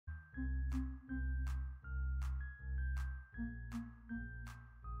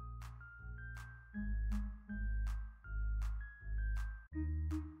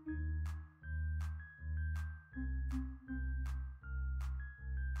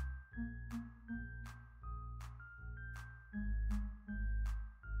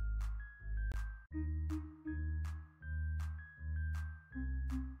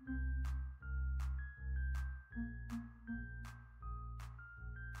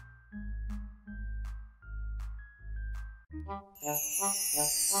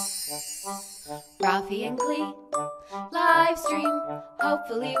Rafi and Klee, live stream.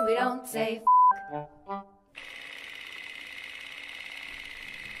 Hopefully we don't say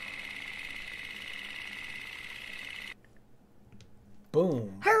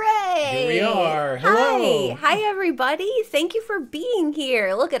Boom. Hooray! Here we are. Hello. Hi everybody. Thank you for being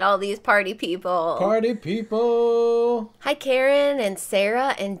here. Look at all these party people. Party people. Hi Karen and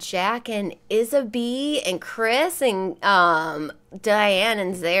Sarah and Jack and Isabel and Chris and Diane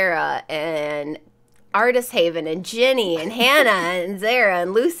and Zara and Artist Haven and Ginny and Hannah and Zara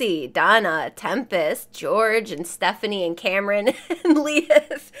and Lucy, Donna, Tempest, George and Stephanie and Cameron and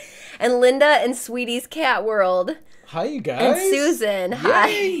Leah and Linda and Sweetie's Cat World. Hi, you guys. And Susan. Yay.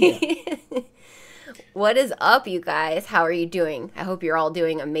 Hi. What is up, you guys? How are you doing? I hope you're all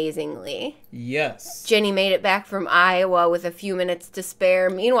doing amazingly. Yes. Jenny made it back from Iowa with a few minutes to spare.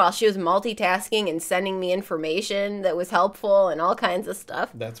 Meanwhile, she was multitasking and sending me information that was helpful and all kinds of stuff.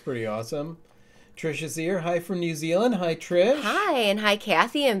 That's pretty awesome. Trish is here. Hi from New Zealand. Hi, Trish. Hi, and hi,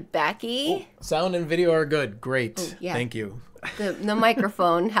 Kathy and Becky. Oh, sound and video are good. Great. Oh, yeah. Thank you. The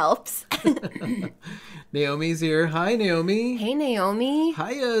microphone helps. Naomi's here. Hi, Naomi. Hey, Naomi.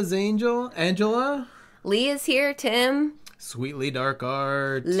 Hiya, Angela. Lee is here. Tim. Sweetly Dark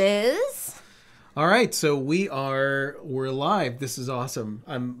Art. Liz. All right, so we're live. This is awesome.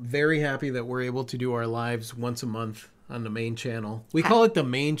 I'm very happy that we're able to do our lives once a month on the main channel. We call it the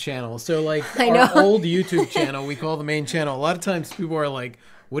main channel. So like our old YouTube channel, we call the main channel. A lot of times people are like,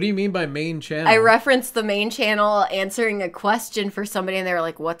 what do you mean by main channel? I referenced the main channel answering a question for somebody and they were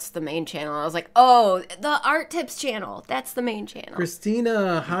like, what's the main channel? I was like, oh, the Art Tips channel. That's the main channel.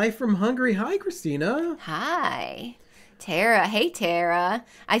 Christina, hi from Hungary. Hi, Christina. Hi. Tara. Hey, Tara.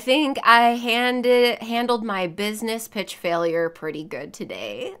 I think I handled my business pitch failure pretty good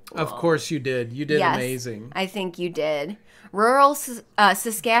today. Of course you did. You did yes, amazing. I think you did. Rural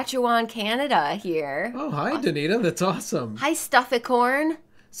Saskatchewan, Canada here. Oh, hi, Danita. That's awesome. Hi, Stufficorn.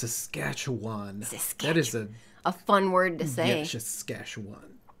 Saskatchewan. Saskatchewan. That is a fun word to say. Yeah,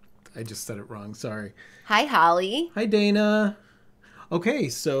 Saskatchewan. I just said it wrong. Sorry. Hi, Holly. Hi, Dana. Okay,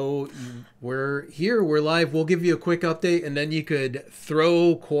 so we're here. We're live. We'll give you a quick update, and then you could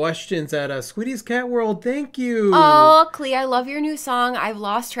throw questions at us. Sweetie's Cat World, thank you. Oh, Klee, I love your new song. I've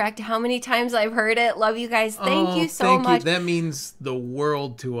lost track to how many times I've heard it. Love you guys. Thank you so much. That means the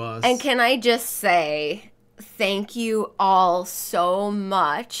world to us. And can I just say thank you all so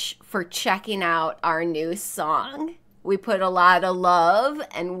much for checking out our new song. We put a lot of love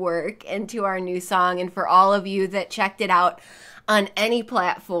and work into our new song, and for all of you that checked it out on any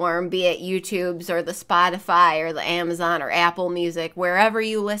platform, be it YouTube's or the Spotify or the Amazon or Apple Music, wherever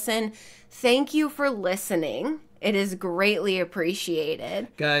you listen, thank you for listening. It is greatly appreciated.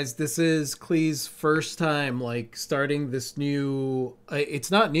 Guys, this is Klee's first time starting this new,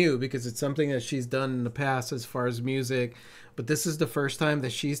 it's not new because it's something that she's done in the past as far as music, but this is the first time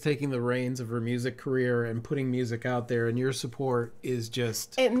that she's taking the reins of her music career and putting music out there, and your support is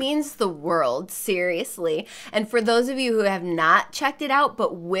just... It means the world, seriously. And for those of you who have not checked it out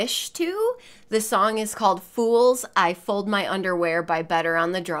but wish to, the song is called Fools, I Fold My Underwear by Better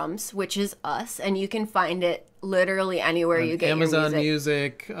on the Drums, which is us, and you can find it literally anywhere you get Amazon your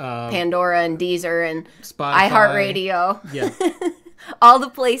music. Pandora and Deezer and Spotify. iHeartRadio. Yeah. All the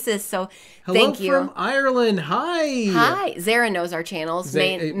places. So thank you. Hello from Ireland. Hi. Hi. Zara knows our channels.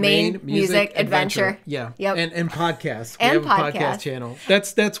 Main Music Adventure. Yeah. Yep. And podcasts. And we have a podcast channel.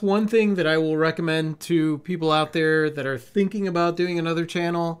 That's one thing that I will recommend to people out there that are thinking about doing another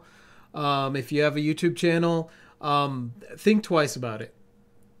channel. If you have a YouTube channel, think twice about it.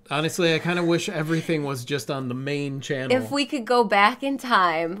 Honestly, I kind of wish everything was just on the main channel. If we could go back in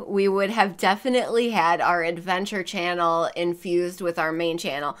time, we would have definitely had our adventure channel infused with our main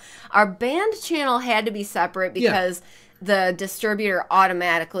channel. Our band channel had to be separate because the distributor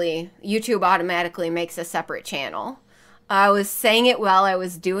YouTube automatically makes a separate channel. I was saying it while I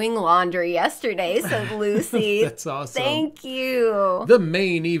was doing laundry yesterday, said Lucy. That's awesome. Thank you. The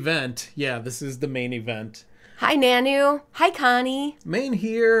main event. Yeah, this is the main event. Hi, Nanu. Hi, Connie. Main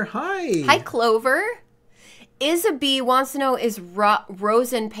here. Hi. Hi, Clover. Isabel wants to know, is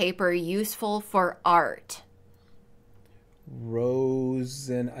rosin paper useful for art?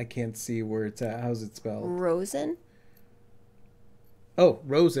 Rosin. I can't see where it's at. How's it spelled? Rosin? Oh,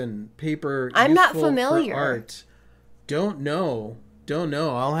 rosin paper. I'm not useful familiar. For art. Don't know.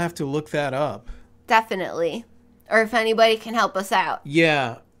 I'll have to look that up. Definitely. Or if anybody can help us out.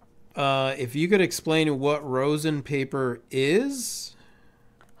 Yeah. If you could explain what rosin paper is.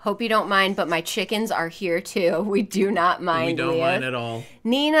 Hope you don't mind, but my chickens are here too. We do not mind. We don't mind at all.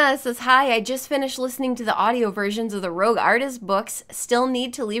 Nina says, hi, I just finished listening to the audio versions of the Rogue Artist books. Still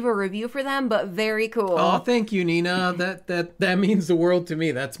need to leave a review for them, but very cool. Oh, thank you, Nina. That means the world to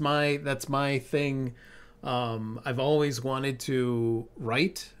me. That's my thing. I've always wanted to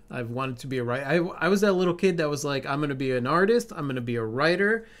write. I've wanted to be a writer. I was that little kid that was like, I'm going to be an artist. I'm going to be a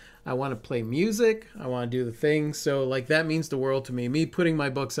writer. I want to play music. I want to do the things. So, like, that means the world to me. Me putting my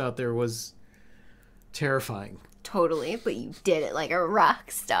books out there was terrifying. Totally, but you did it like a rock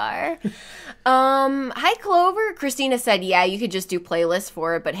star. Hi, Clover. Christina said, yeah, you could just do playlists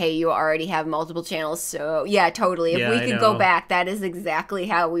for it, but hey, you already have multiple channels, so yeah, totally. If we could go back, that is exactly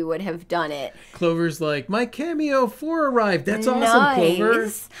how we would have done it. Clover's like, my Cameo 4 arrived. That's awesome,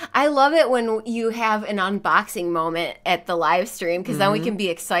 Clover. I love it when you have an unboxing moment at the live stream, because then we can be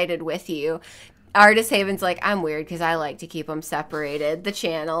excited with you. Artist Haven's like, I'm weird because I like to keep them separated, the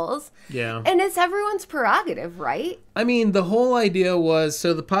channels. Yeah. And it's everyone's prerogative, right? I mean, the whole idea was,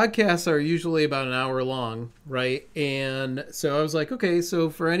 so the podcasts are usually about an hour long, right? And so I was like, okay, so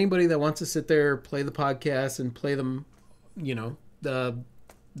for anybody that wants to sit there, play the podcast and play them, you know,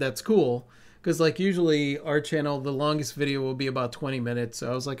 that's cool. Because, like, usually our channel, the longest video will be about 20 minutes. So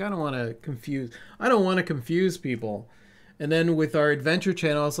I was like, I don't want to confuse people. And then with our adventure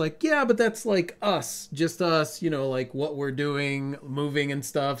channel, I was like, yeah, but that's like us, just us, you know, like what we're doing, moving and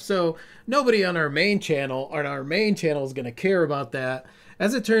stuff. So nobody on our main channel is going to care about that.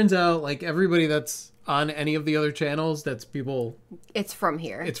 As it turns out, like everybody that's on any of the other channels, that's people. It's from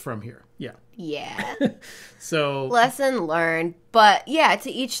here. Yeah. Yeah. So lesson learned. But yeah, to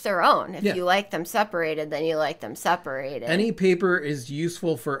each their own. If you like them separated, then you like them separated. Any paper is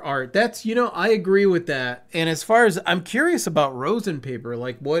useful for art. That's, you know, I agree with that. And as far as I'm curious about rosin paper,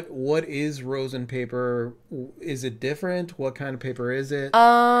 like what is rosin paper? Is it different? What kind of paper is it?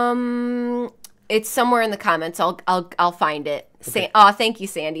 It's somewhere in the comments. I'll find it. Okay. Thank you,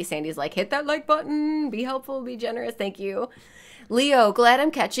 Sandy. Sandy's like, hit that like button. Be helpful. Be generous. Thank you. Leo, glad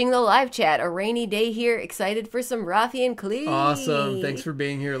I'm catching the live chat. A rainy day here. Excited for some Rafi and Klee. Awesome. Thanks for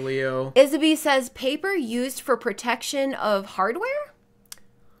being here, Leo. Isabel says, paper used for protection of hardware?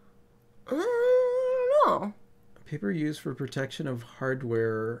 I don't know. Paper used for protection of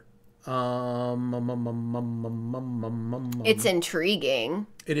hardware. It's intriguing.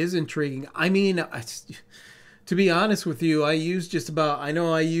 It is intriguing. I mean, to be honest with you, I used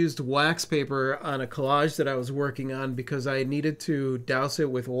wax paper on a collage that I was working on because I needed to douse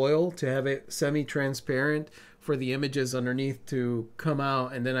it with oil to have it semi-transparent for the images underneath to come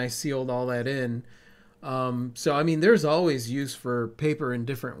out, and then I sealed all that in. So, I mean, there's always use for paper in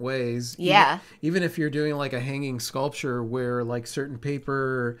different ways. Yeah. Even if you're doing like a hanging sculpture where like certain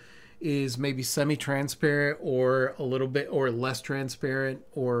paper is maybe semi-transparent or a little bit or less transparent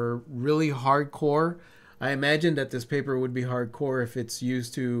or really hardcore. I imagine that this paper would be hardcore if it's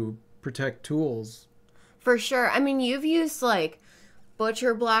used to protect tools. For sure. I mean, you've used like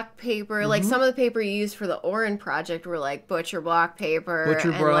butcher block paper. Like some of the paper you used for the Orin project were like butcher block paper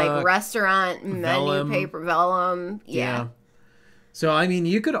like restaurant menu paper, vellum. Yeah. So I mean,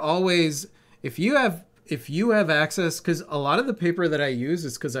 you could always, if you have access, because a lot of the paper that I use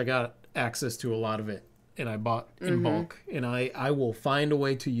is because I got access to a lot of it and I bought in bulk, and I will find a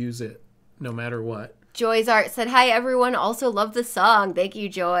way to use it no matter what. Joy's Art said, hi, everyone. Also love the song. Thank you,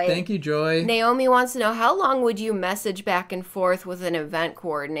 Joy. Thank you, Joy. Naomi wants to know, how long would you message back and forth with an event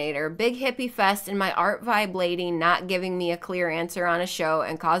coordinator? Big hippie fest and my art vibe lady not giving me a clear answer on a show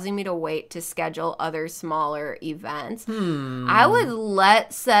and causing me to wait to schedule other smaller events. I would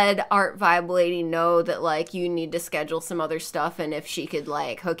let said art vibe lady know that, like, you need to schedule some other stuff, and if she could,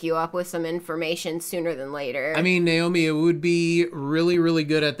 like, hook you up with some information sooner than later. I mean, Naomi, it would be really, really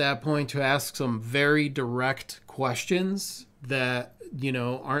good at that point to ask some very direct questions that, you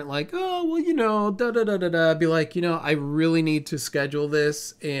know, aren't like, oh, well, you know, da-da-da-da-da. Be like, you know, I really need to schedule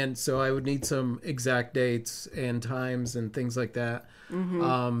this, and so I would need some exact dates and times and things like that.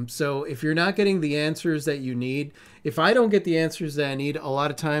 So if you're not getting the answers that you need, if I don't get the answers that I need, a lot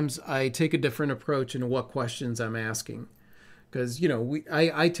of times I take a different approach in what questions I'm asking. Because, you know,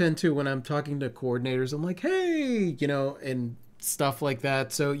 I tend to, when I'm talking to coordinators, I'm like, hey, you know, and stuff like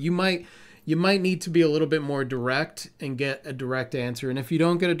that. So you might need to be a little bit more direct and get a direct answer. And if you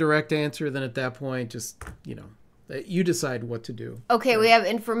don't get a direct answer, then at that point, just, you know, you decide what to do. Okay, we have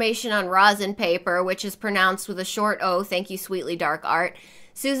information on rosin paper, which is pronounced with a short O. Thank you, Sweetly Dark Art.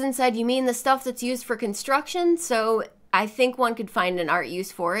 Susan said, you mean the stuff that's used for construction? So I think one could find an art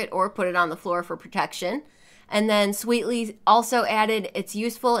use for it or put it on the floor for protection. And then Sweetly also added, it's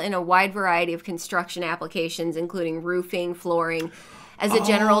useful in a wide variety of construction applications, including roofing, flooring, as a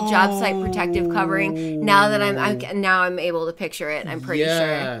general job site protective covering. Now that I'm able to picture it. I'm pretty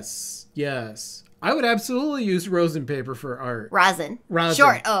sure. Yes. I would absolutely use rosin paper for art. Rosin.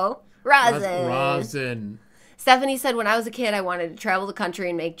 Short O. Rosin. Rosin. Stephanie said, when I was a kid, I wanted to travel the country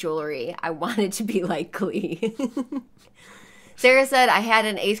and make jewelry. I wanted to be like Klee. Sarah said, I had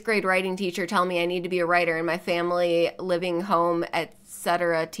an 8th grade writing teacher tell me I need to be a writer, and my family, living home,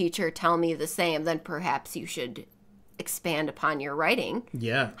 etc. teacher tell me the same. Then perhaps you should expand upon your writing.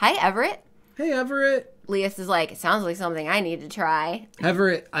 Yeah. Hi, Everett. Hey, Everett. Leas is like, it sounds like something I need to try.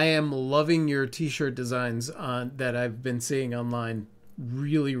 Everett, I am loving your t-shirt designs that I've been seeing online.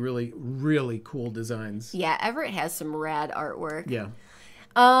 Really, really, really cool designs. Yeah, Everett has some rad artwork. Yeah.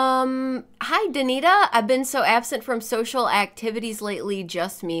 Hi, Danita. I've been so absent from social activities lately,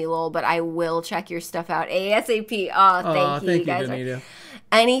 just me, lol, but I will check your stuff out ASAP. Oh, thank you guys. Danita.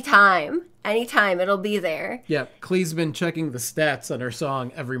 Anytime, it'll be there. Yeah, Klee's been checking the stats on her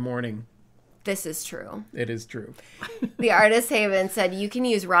song every morning. This is true. It is true. The Artist Haven said you can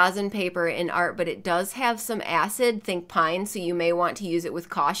use rosin paper in art, but it does have some acid, think pine, so you may want to use it with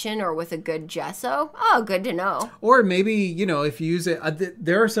caution or with a good gesso. Oh, good to know. Or maybe, if you use it,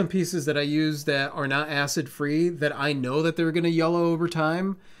 there are some pieces that I use that are not acid free that I know that they're going to yellow over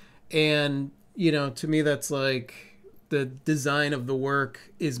time. And, to me, that's like the design of the work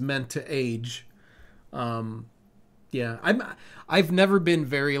is meant to age. Yeah, I've never been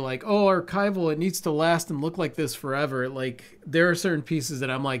very like, archival, it needs to last and look like this forever. Like, there are certain pieces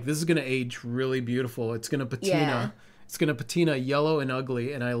that I'm like, this is going to age really beautiful. It's going to patina. Yeah. It's going to patina yellow and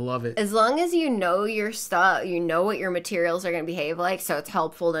ugly, and I love it. As long as you know your stuff, you know what your materials are going to behave like, so it's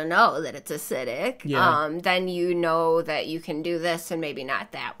helpful to know that it's acidic. Yeah. Then you know that you can do this and maybe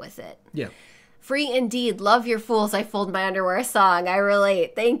not that with it. Yeah. Free indeed. Love your fools. I fold my underwear song. I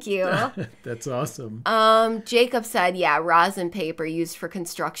relate. Thank you. That's awesome. Jacob said, yeah, rosin paper used for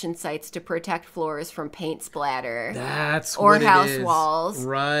construction sites to protect floors from paint splatter. That's or what house it is. Walls.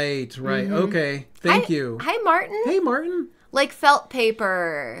 Right. Mm-hmm. Okay. Thank you. Hi, Martin. Hey, Martin. Like felt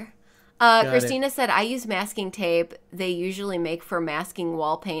paper. Christina said, I use masking tape. They usually make for masking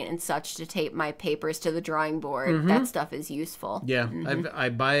wall paint and such to tape my papers to the drawing board. Mm-hmm. That stuff is useful. Yeah. Mm-hmm. I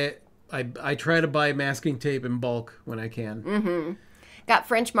buy it. I try to buy masking tape in bulk when I can. Mm-hmm. Got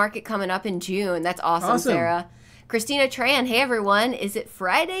French Market coming up in June. That's awesome, Sarah. Christina Tran, hey everyone, is it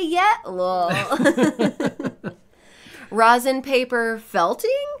Friday yet? Lol. Rosin paper felting?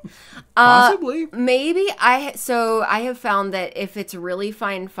 Possibly. Maybe. I have found that if it's really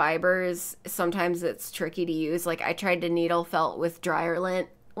fine fibers, sometimes it's tricky to use. Like I tried to needle felt with dryer lint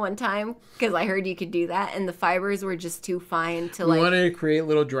one time because I heard you could do that, and the fibers were just too fine to like. You wanted to create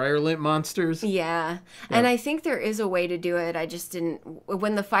little dryer lint monsters. Yeah, and I think there is a way to do it. I just didn't.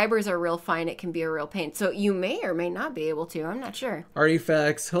 When the fibers are real fine, it can be a real pain. So you may or may not be able to. I'm not sure.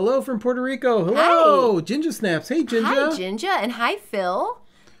 Artifacts. Hello from Puerto Rico. Hello, hi. Ginger Snaps. Hey, Ginger. Hi, Ginger, and hi, Phil,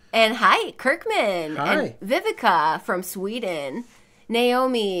 and hi, Kirkman, hi. And Vivica from Sweden.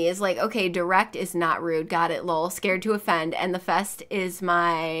 Naomi is like, okay, direct is not rude. Got it, lol. Scared to offend. And the fest is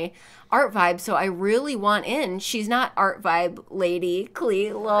my art vibe, so I really want in. She's not art vibe lady,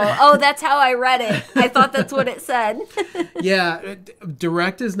 Klee, lol. Oh, that's how I read it. I thought that's what it said. Yeah,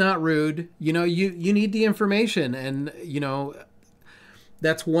 direct is not rude. You need the information, and,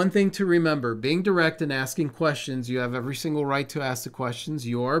 that's one thing to remember. Being direct and asking questions, you have every single right to ask the questions.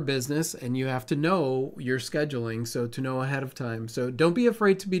 You are a business, and you have to know your scheduling, so to know ahead of time. So don't be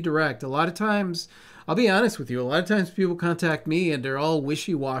afraid to be direct. A lot of times, I'll be honest with you, a lot of times people contact me, and they're all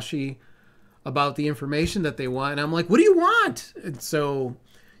wishy-washy about the information that they want. And I'm like, what do you want? And so,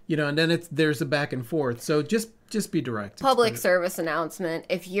 and then there's a back and forth. So just be direct. Public service announcement.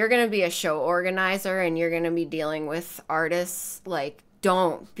 If you're going to be a show organizer and you're going to be dealing with artists, like,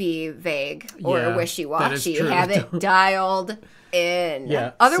 don't be vague or wishy-washy. Have it dialed in.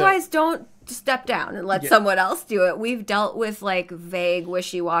 Yeah, otherwise, don't step down and let someone else do it. We've dealt with like vague,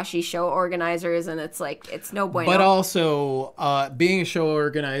 wishy-washy show organizers, and it's like, it's no bueno. But also, being a show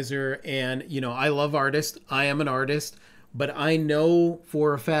organizer, and, I love artists. I am an artist. But I know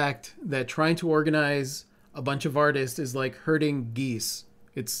for a fact that trying to organize a bunch of artists is like herding geese.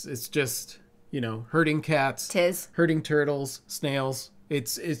 It's just... herding cats, herding turtles, snails.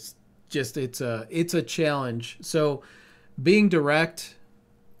 It's a challenge. So being direct,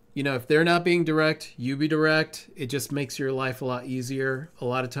 if they're not being direct, you be direct. It just makes your life a lot easier. A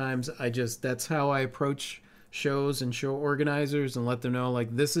lot of times that's how I approach shows and show organizers and let them know,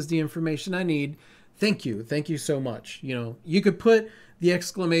 like, this is the information I need. Thank you. Thank you so much. You could put the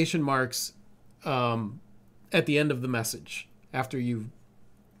exclamation marks at the end of the message after you've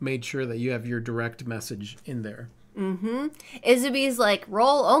made sure that you have your direct message in there. Mm-hmm. Isabee's like,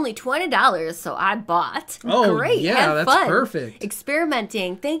 roll only $20, so I bought. Oh, great. Yeah, Have that's fun. perfect.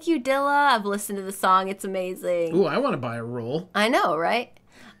 Experimenting. Thank you, Dilla. I've listened to the song. It's amazing. Ooh, I want to buy a roll. I know, right?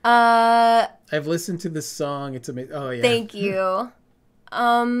 I've listened to this song. It's amazing. Oh, yeah. Thank you.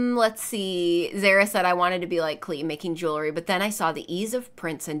 Let's see. Zara said I wanted to be like Klee making jewelry, but then I saw the ease of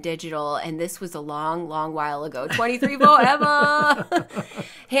prints and digital, and this was a long, long while ago. 23 forever.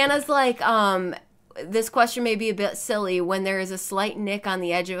 Hannah's like, this question may be a bit silly. When there is a slight nick on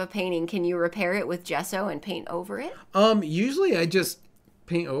the edge of a painting, can you repair it with gesso and paint over it? Usually I just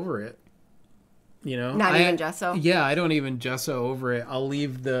paint over it. You know, not even gesso. Yeah, I don't even gesso over it. I'll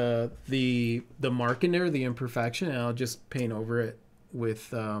leave the mark in there, the imperfection, and I'll just paint over it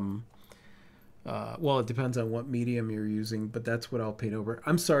with well, it depends on what medium you're using, but that's what I'll paint over.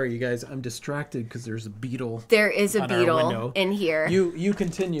 I'm sorry, you guys, I'm distracted because there's a beetle. There is a beetle in here. You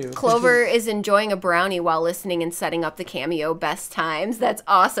continue. Clover is enjoying a brownie while listening and setting up the Cameo best times. That's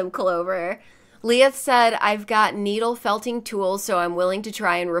awesome, Clover. Leah said, I've got needle felting tools, so I'm willing to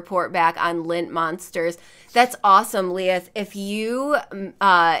try and report back on lint monsters. That's awesome, Leah. If you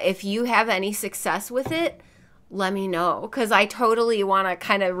have any success with it, let me know, because I totally want to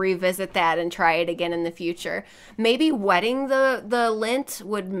kind of revisit that and try it again in the future. Maybe wetting the lint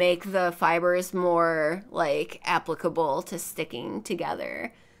would make the fibers more like applicable to sticking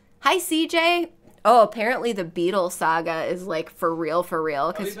together. Hi, CJ. Oh, apparently the Beetle saga is like for real,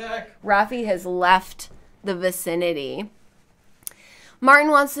 because Rafi has left the vicinity.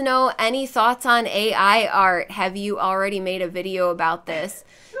 Martin wants to know, any thoughts on AI art? Have you already made a video about this?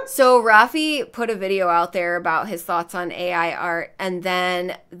 So Rafi put a video out there about his thoughts on AI art, and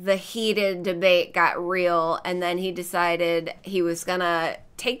then the heated debate got real, and then he decided he was going to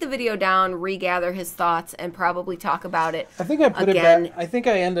take the video down, regather his thoughts, and probably talk about it I think I put again. it back. I think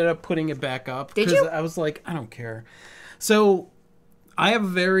I ended up putting it back up. Did you? I was like, I don't care. So I have a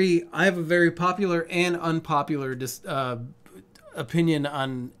very popular and unpopular opinion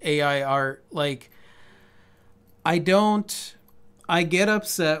on AI art. Like, I get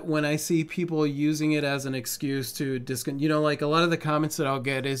upset when I see people using it as an excuse to like a lot of the comments that I'll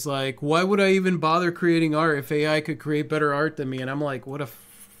get is like, why would I even bother creating art if AI could create better art than me? And I'm like, what a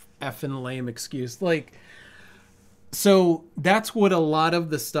effing lame excuse. Like, so that's what a lot of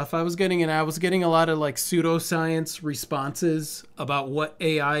the stuff I was getting, and I was getting a lot of like pseudoscience responses about what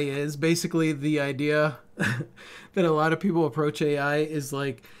AI is. Basically, the idea that a lot of people approach AI is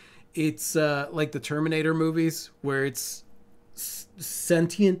like, it's like the Terminator movies where it's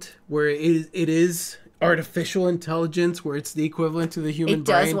sentient, where it is artificial intelligence, where it's the equivalent to the human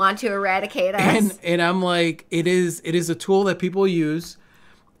brain. It does want to eradicate us. And I'm like, it is a tool that people use.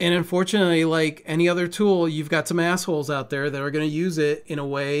 And unfortunately, like any other tool, you've got some assholes out there that are going to use it in a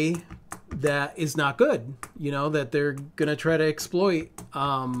way that is not good. You know, that they're going to try to exploit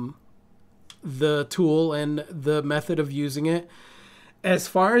the tool and the method of using it. As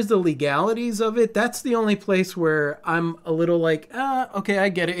far as the legalities of it, that's the only place where I'm a little like, okay, I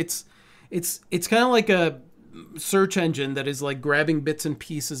get it. It's kind of like a search engine that is like grabbing bits and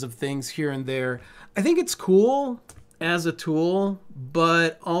pieces of things here and there. I think it's cool as a tool,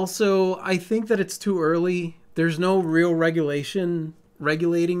 but also I think that it's too early. There's no real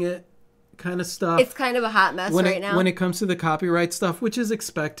regulating it kind of stuff. It's kind of a hot mess right now. When it comes to the copyright stuff, which is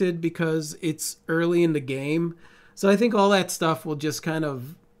expected because it's early in the game. So I think all that stuff will just kind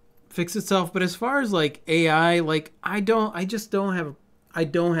of fix itself. But as far as like AI, like I don't have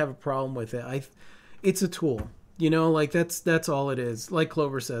a problem with it. It's a tool. You know, like that's all it is. Like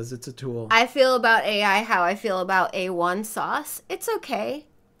Clover says, it's a tool. I feel about AI how I feel about A1 sauce. It's okay.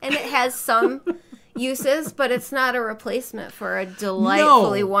 And it has some uses, but it's not a replacement for a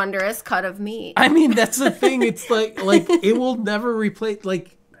delightfully wondrous cut of meat. I mean, that's the thing. It's like it will never replace,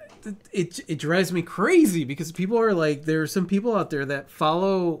 like, it drives me crazy because people are like, there are some people out there that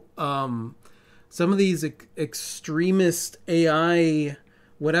follow some of these extremist AI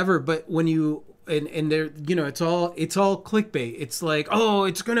whatever, but when you and they're, you know, it's all clickbait. It's like, oh,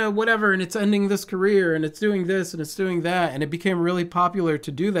 it's gonna whatever, and it's ending this career, and it's doing this, and it's doing that, and it became really popular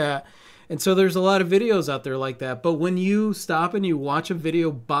to do that. And so there's a lot of videos out there like that. But when you stop and you watch a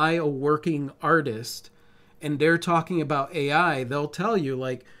video by a working artist, and they're talking about AI, they'll tell you,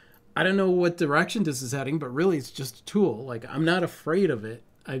 like, I don't know what direction this is heading, but really it's just a tool. Like, I'm not afraid of it.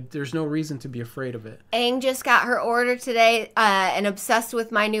 There's no reason to be afraid of it. Aang just got her order today and obsessed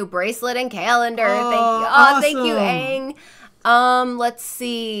with my new bracelet and calendar. Oh, Thank you. Oh, awesome. Thank you, Aang. Let's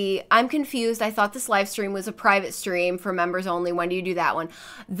see. I'm confused. I thought this live stream was a private stream for members only. When do you do that one?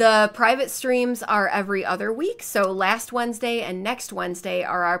 The private streams are every other week. So last Wednesday and next Wednesday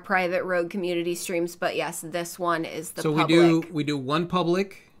are our private Rogue community streams. But yes, this one is the public. So we do one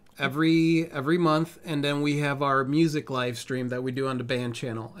public every month, and then we have our music live stream that we do on the band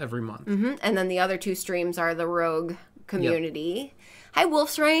channel every month. And then the other 2 streams are the Rogue community. Yep. Hi,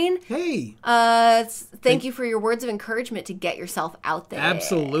 Wolf's Rain. Hey. Thank you for your words of encouragement to get yourself out there.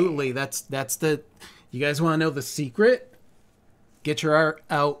 Absolutely. That's the. You guys want to know the secret? Get your art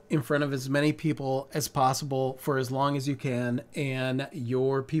out in front of as many people as possible for as long as you can, and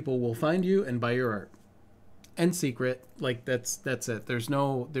your people will find you and buy your art. And secret, like that's it. There's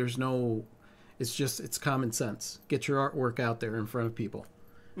no. It's common sense. Get your artwork out there in front of people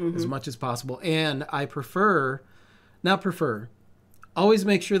as much as possible. And I always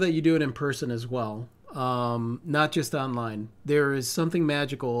make sure that you do it in person as well, not just online. There is something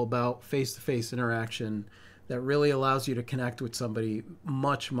magical about face-to-face interaction that really allows you to connect with somebody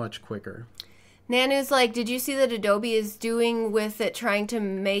much, much quicker. Nanu's like, did you see that Adobe is doing with it, trying to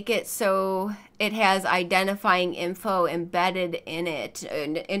make it so it has identifying info embedded in it?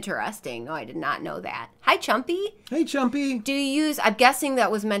 Interesting. Oh, I did not know that. Hi, Chumpy. Hey, Chumpy. Do you use, I'm guessing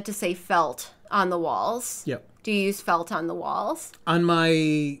that was meant to say felt on the walls. Yep. Do you use felt on the walls? On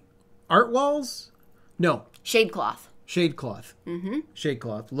my art walls? No. Shade cloth. Shade cloth. Shade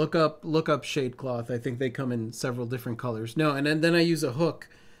cloth. Look up shade cloth. I think they come in several different colors. No, and then I use a hook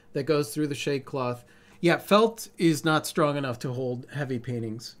that goes through the shade cloth. Yeah, felt is not strong enough to hold heavy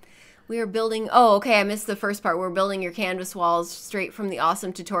paintings. We are building, oh, okay, I missed the first part. We're building your canvas walls straight from the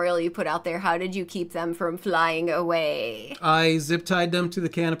awesome tutorial you put out there. How did you keep them from flying away? I zip tied them to the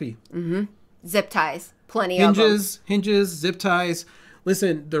canopy. Zip ties. Plenty of them. Hinges, zip ties.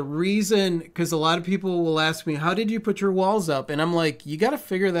 Listen, the reason, because a lot of people will ask me, how did you put your walls up? And I'm like, you got to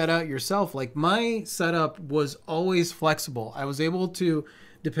figure that out yourself. Like, my setup was always flexible. I was able to,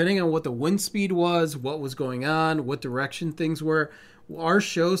 depending on what the wind speed was, what was going on, what direction things were, our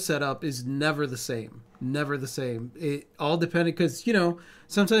show setup is never the same. Never the same. It all depended, because,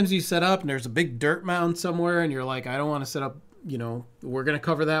 sometimes you set up and there's a big dirt mound somewhere and you're like, I don't want to set up, we're going to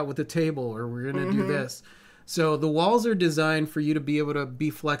cover that with a table, or we're going to do this. So the walls are designed for you to be able to be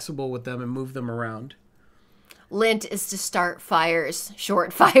flexible with them and move them around. Lint is to start fires,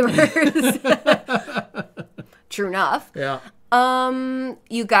 short fibers. True enough. Yeah.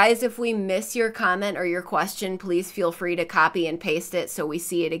 You guys, if we miss your comment or your question, please feel free to copy and paste it so we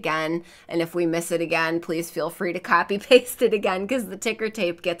see it again. And if we miss it again, please feel free to copy paste it again, because the ticker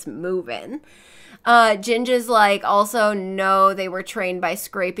tape gets moving. Ginger's like, also, no, they were trained by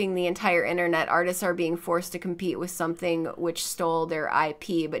scraping the entire internet. Artists are being forced to compete with something which stole their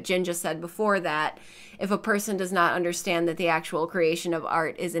IP. But Ginger said before that, if a person does not understand that the actual creation of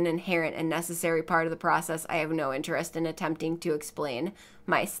art is an inherent and necessary part of the process, I have no interest in attempting to explain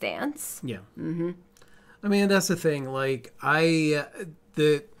my stance. Yeah. I mean, that's the thing. Like,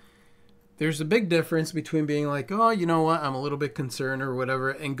 there's a big difference between being like, oh, you know what, I'm a little bit concerned or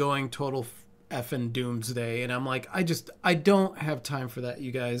whatever, and going total effing doomsday. And I'm like, I don't have time for that,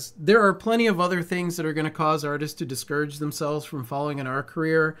 you guys. There are plenty of other things that are going to cause artists to discourage themselves from following an art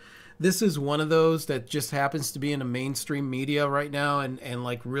career. This is one of those that just happens to be in the mainstream media right now and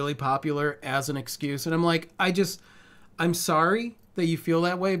like really popular as an excuse. And I'm like, I'm sorry that you feel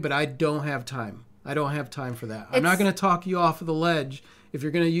that way, but I don't have time. I don't have time for that. I'm not going to talk you off of the ledge if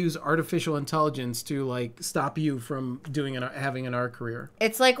you're going to use artificial intelligence to like stop you from having an art career.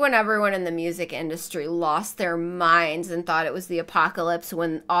 It's like when everyone in the music industry lost their minds and thought it was the apocalypse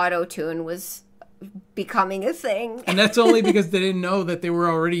when auto-tune was becoming a thing. And that's only because they didn't know that they were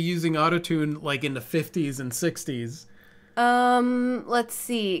already using auto-tune like in the 50s and 60s. Let's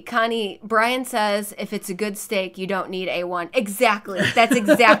see. Connie, Brian says, if it's a good steak, you don't need A1. Exactly. That's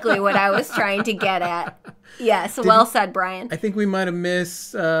exactly what I was trying to get at. Yes, well said, Brian. I think we might have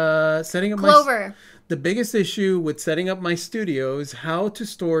missed setting up Clover. The biggest issue with setting up my studio is how to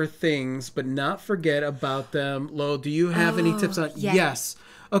store things but not forget about them. Lo, do you have any tips on? Yes.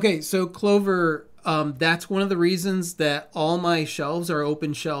 Okay, so Clover, that's one of the reasons that all my shelves are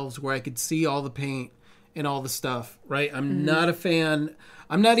open shelves where I could see all the paint and all the stuff, right? I'm not a fan.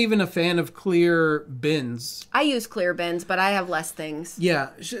 I'm not even a fan of clear bins. I use clear bins, but I have less things.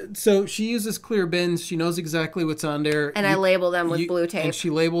 Yeah. So she uses clear bins. She knows exactly what's on there. And I label them with blue tape. And she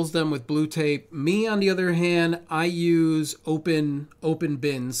labels them with blue tape. Me, on the other hand, I use open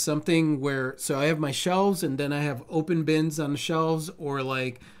bins. Something where, so I have my shelves and then I have open bins on the shelves, or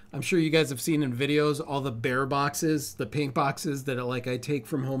like, I'm sure you guys have seen in videos, all the bare boxes, the paint boxes that I take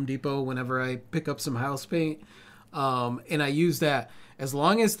from Home Depot whenever I pick up some house paint. And I use that as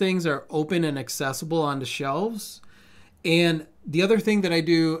long as things are open and accessible on the shelves. And the other thing that I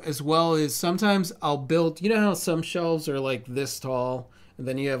do as well is sometimes I'll build, you know how some shelves are like this tall and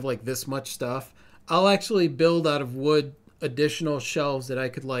then you have like this much stuff? I'll actually build out of wood additional shelves that I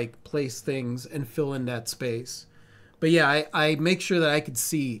could like place things and fill in that space. But yeah, I make sure that I could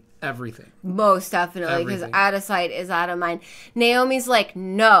see everything. Most definitely, because out of sight is out of mind. Naomi's like,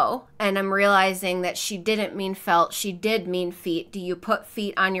 no. And I'm realizing that she didn't mean felt. She did mean feet. Do you put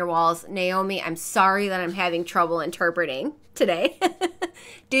feet on your walls? Naomi, I'm sorry that I'm having trouble interpreting today.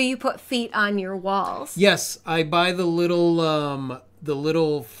 Do you put feet on your walls? Yes, I buy the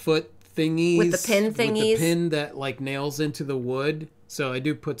little foot thingies. With the pin thingies? With the pin that like nails into the wood. So I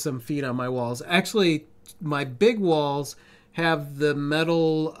do put some feet on my walls. Actually, my big walls have the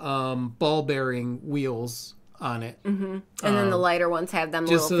metal ball bearing wheels on it. Mm-hmm. And then the lighter ones have them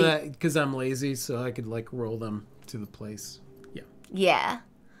just little so feet. That because I'm lazy, so I could like roll them to the place. Yeah. Yeah.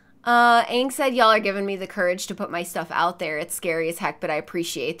 Aang said, y'all are giving me the courage to put my stuff out there. It's scary as heck, but I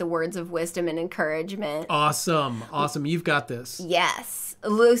appreciate the words of wisdom and encouragement. Awesome. You've got this. Yes.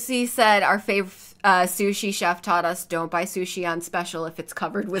 Lucy said, our favorite sushi chef taught us don't buy sushi on special if it's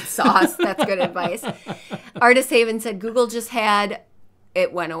covered with sauce. That's good advice. Artist Haven said, Google just had,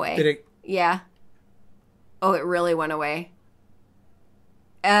 it went away. Did it? Yeah. Oh, it really went away.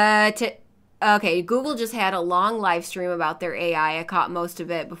 Okay, Google just had a long live stream about their AI. I caught most of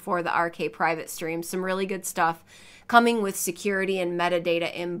it before the RK private stream. Some really good stuff coming with security and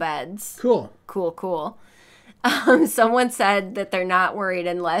metadata embeds. Cool. Cool. Someone said that they're not worried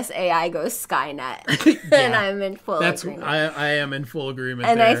unless AI goes Skynet. Yeah. And I'm in full agreement. I am in full agreement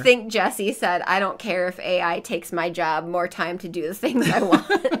and there. I think Jesse said, I don't care if AI takes my job, more time to do the things I want.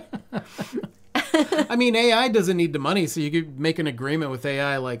 I mean, AI doesn't need the money, so you could make an agreement with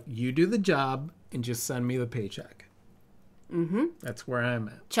AI, like, you do the job and just send me the paycheck. Mm-hmm. That's where I'm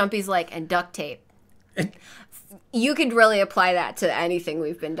at. Chumpy's like, and duct tape. You could really apply that to anything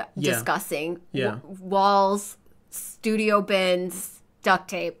we've been discussing. Yeah. Walls, studio bins, duct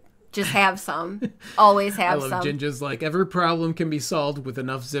tape. Just have some. Always have some. I love Ginger's like, every problem can be solved with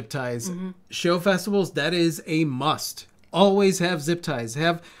enough zip ties. Mm-hmm. Show festivals, that is a must. Always have zip ties.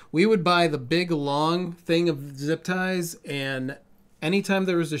 We would buy the big long thing of zip ties, and anytime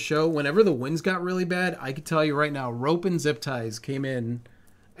there was a show, whenever the winds got really bad, I could tell you right now, rope and zip ties came in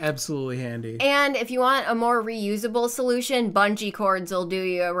absolutely handy. And if you want a more reusable solution, bungee cords will do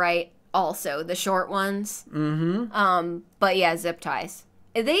you right also, the short ones. Mm-hmm. But yeah, zip ties.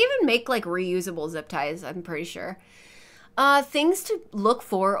 They even make like reusable zip ties, I'm pretty sure. Things to look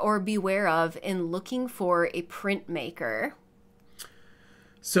for or beware of in looking for a printmaker.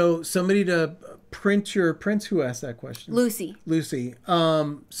 So somebody to print your prints, who asked that question? Lucy.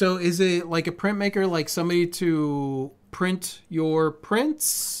 So is it like a printmaker, like somebody to print your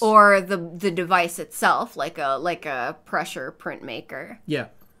prints? Or the device itself, like a pressure printmaker. Yeah.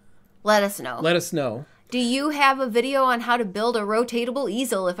 Let us know. Do you have a video on how to build a rotatable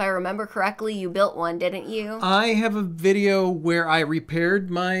easel? If I remember correctly, you built one, didn't you? I have a video where I repaired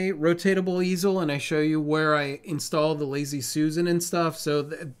my rotatable easel, and I show you where I installed the Lazy Susan and stuff. So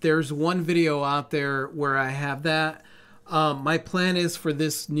there's one video out there where I have that. My plan is for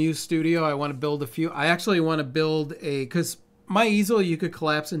this new studio, I want to build a few. I actually want to build because my easel you could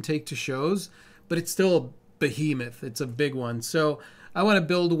collapse and take to shows, but it's still a behemoth. It's a big one. So I want to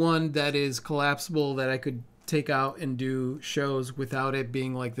build one that is collapsible that I could take out and do shows without it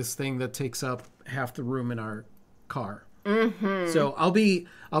being like this thing that takes up half the room in our car. Mm-hmm. So I'll be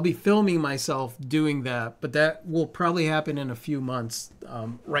filming myself doing that, but that will probably happen in a few months.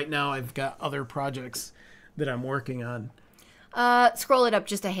 Right now I've got other projects that I'm working on. Scroll it up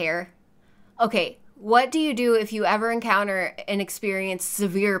just a hair. Okay. What do you do if you ever encounter and experience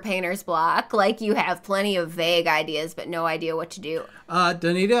severe painter's block? Like you have plenty of vague ideas, but no idea what to do.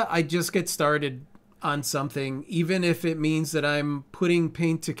 Danita, I just get started on something, even if it means that I'm putting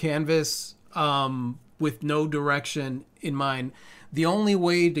paint to canvas with no direction in mind. The only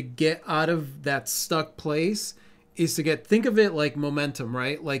way to get out of that stuck place is to think of it like momentum,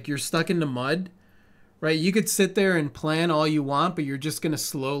 right? Like you're stuck in the mud, right? You could sit there and plan all you want, but you're just going to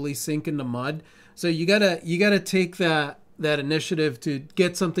slowly sink in the mud. So you gotta take that initiative to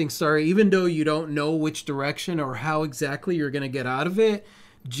get something started, even though you don't know which direction or how exactly you're gonna get out of it.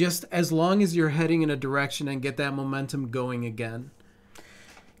 Just as long as you're heading in a direction and get that momentum going again.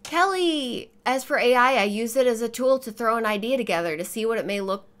 Kelly, as for AI, I use it as a tool to throw an idea together to see what it may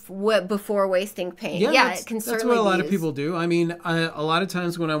look before wasting paint. Yeah, it can certainly that's what a lot of people do. I mean, a lot of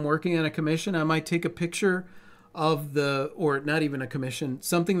times when I'm working on a commission, I might take a picture of the, or not even a commission,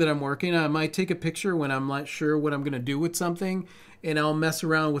 something that I'm working on. I might take a picture when I'm not sure what I'm going to do with something, and I'll mess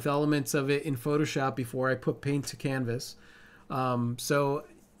around with elements of it in Photoshop before I put paint to canvas. So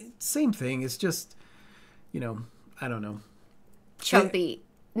same thing. It's just, I don't know. Chumpy.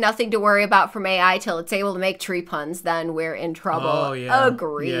 Nothing to worry about from AI till it's able to make tree puns. Then we're in trouble. Oh, yeah.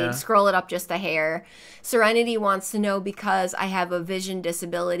 Agreed. Yeah. Scroll it up just a hair. Serenity wants to know, because I have a vision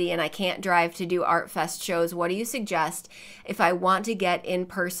disability and I can't drive to do Art Fest shows, what do you suggest if I want to get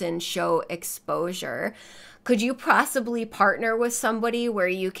in-person show exposure? Could you possibly partner with somebody where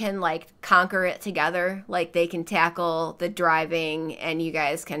you can like conquer it together? Like they can tackle the driving and you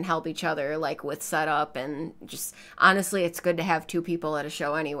guys can help each other like with setup, and just honestly, it's good to have two people at a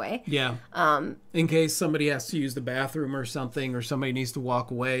show anyway. Yeah. In case somebody has to use the bathroom or something, or somebody needs to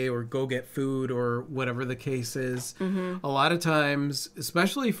walk away or go get food or whatever the case is. A lot of times,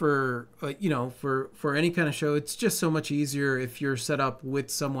 especially for, for any kind of show, it's just so much easier if you're set up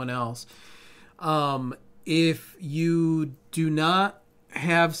with someone else. If you do not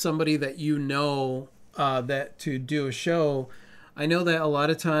have somebody that that to do a show, I know that a lot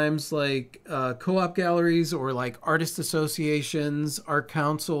of times like co-op galleries or like artist associations, art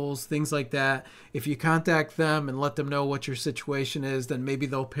councils, things like that, if you contact them and let them know what your situation is, then maybe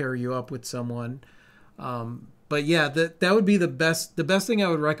they'll pair you up with someone. But yeah, that would be the best. The best thing I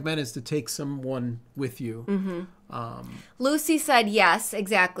would recommend is to take someone with you. Lucy said yes,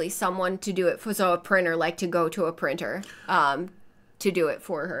 exactly. Someone to do it for, so a printer, like to go to a printer to do it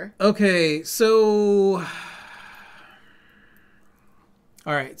for her. Okay, so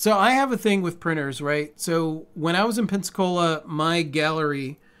all right. So I have a thing with printers, right? So when I was in Pensacola, my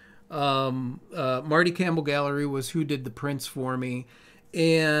gallery, Marty Campbell Gallery, was who did the prints for me.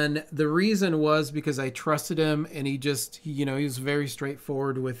 And the reason was because I trusted him, and he was very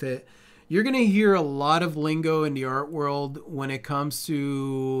straightforward with it. You're going to hear a lot of lingo in the art world when it comes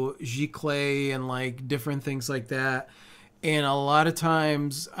to giclée and like different things like that. And a lot of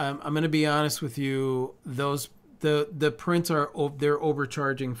times, I'm going to be honest with you, the prints they're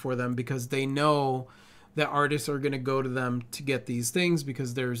overcharging for them because they know that artists are going to go to them to get these things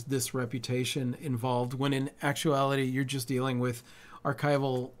because there's this reputation involved, when in actuality, you're just dealing with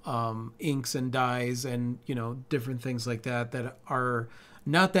archival inks and dyes and different things like that are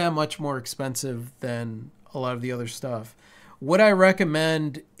not that much more expensive than a lot of the other stuff. What I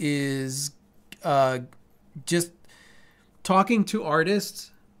recommend is just talking to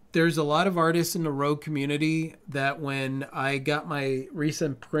artists. There's a lot of artists in the Rogue community that when I got my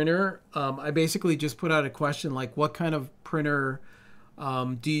recent printer, I basically just put out a question like, what kind of printer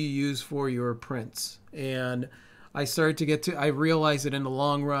do you use for your prints? And I realized that in the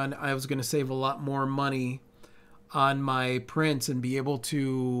long run, I was going to save a lot more money on my prints and be able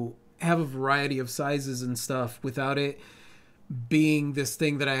to have a variety of sizes and stuff without it being this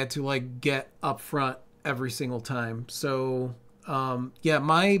thing that I had to like get up front every single time. So,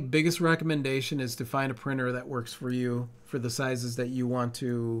 my biggest recommendation is to find a printer that works for you for the sizes that you want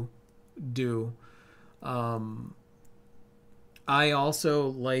to do. I also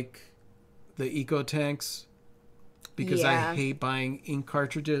like the Eco Tanks, because I hate buying ink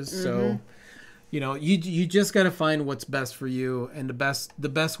cartridges. So, you just got to find what's best for you. And the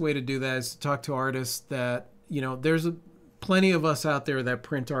best way to do that is to talk to artists that, there's plenty of us out there that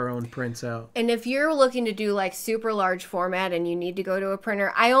print our own prints out. And if you're looking to do like super large format and you need to go to a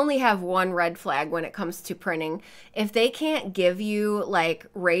printer, I only have one red flag when it comes to printing. If they can't give you like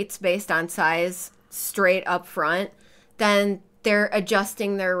rates based on size straight up front, then they're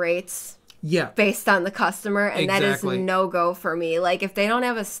adjusting their rates based on the customer, and that is no go for me. Like if they don't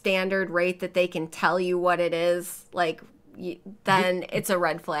have a standard rate that they can tell you what it is, like then it's a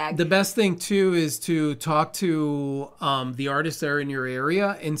red flag. The best thing too is to talk to the artists that are in your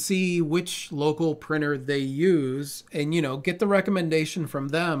area and see which local printer they use, and get the recommendation from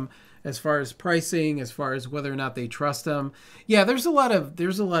them as far as pricing, as far as whether or not they trust them. Yeah, there's a lot of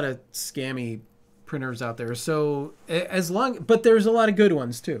scammy printers out there. So but there's a lot of good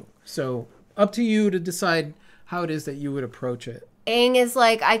ones too. So up to you to decide how it is that you would approach it. Aang is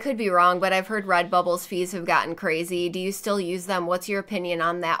like, I could be wrong, but I've heard Redbubble's fees have gotten crazy. Do you still use them? What's your opinion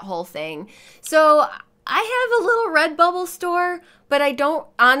on that whole thing? So I have a little Redbubble store, but I don't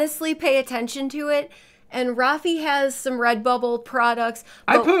honestly pay attention to it. And Rafi has some Redbubble products.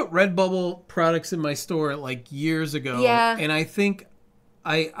 I put Redbubble products in my store like years ago. Yeah. And I think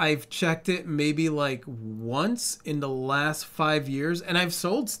I've checked it maybe like once in the last 5 years, and I've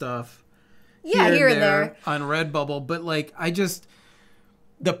sold stuff here and there on Redbubble, but like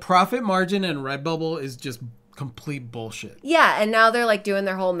the profit margin in Redbubble is just complete bullshit. Yeah, and now they're like doing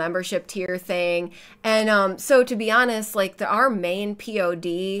their whole membership tier thing. And so to be honest, like our main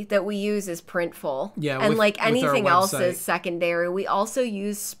POD that we use is Printful. Yeah, and like anything else website is secondary. We also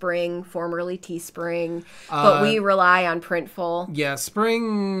use Spring, formerly Teespring, but we rely on Printful. Yeah,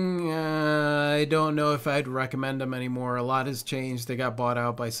 Spring, I don't know if I'd recommend them anymore. A lot has changed. They got bought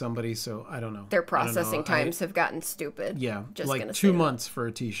out by somebody, so I don't know. Their processing times have gotten stupid. Yeah, Just like 2 months for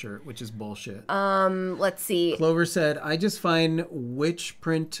a t-shirt, which is bullshit. Let's see. Clover said, I just find which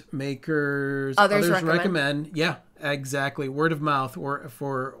print makers others recommend. Yeah, exactly. Word of mouth or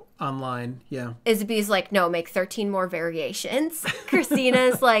for online. Yeah. Isabel's like, no, make 13 more variations.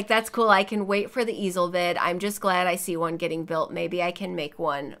 Christina's like, that's cool. I can wait for the easel vid. I'm just glad I see one getting built. Maybe I can make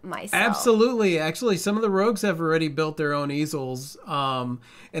one myself. Absolutely. Actually, some of the rogues have already built their own easels. And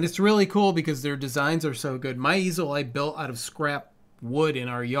it's really cool because their designs are so good. My easel I built out of scrap wood in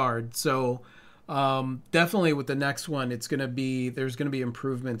our yard. So definitely with the next one, there's going to be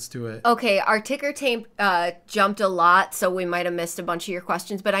improvements to it. Okay, our ticker tape jumped a lot, so we might have missed a bunch of your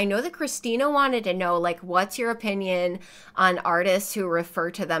questions, but I know that Christina wanted to know, like, what's your opinion on artists who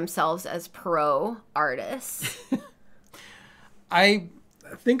refer to themselves as pro artists? I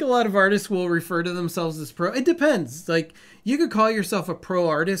think a lot of artists will refer to themselves as pro. It depends. Like, you could call yourself a pro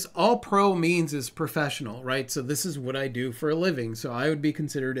artist. All pro means is professional, right? So this is what I do for a living. So I would be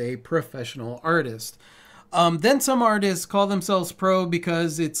considered a professional artist. Then some artists call themselves pro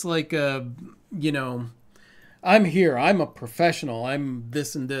because it's like I'm here. I'm a professional. I'm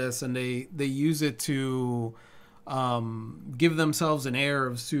this and this. And they use it to give themselves an air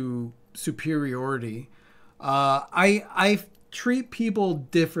of superiority. I treat people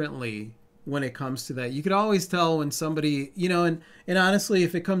differently when it comes to that. You could always tell when somebody, and honestly,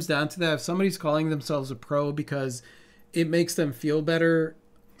 if it comes down to that, if somebody's calling themselves a pro because it makes them feel better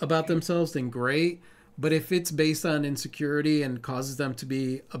about themselves, then great. But if it's based on insecurity and causes them to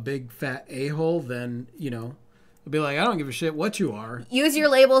be a big fat a-hole, then, I'll be like, I don't give a shit what you are. Use your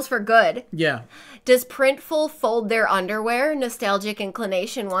labels for good. Yeah. Does Printful fold their underwear? Nostalgic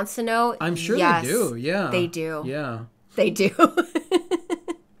Inclination wants to know. I'm sure they do. Yeah. They do. Yeah. They do.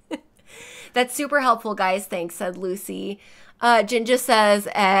 That's super helpful, guys. Thanks, said Lucy. Ginger says,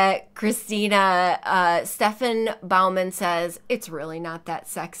 Christina, Stefan Bauman says, it's really not that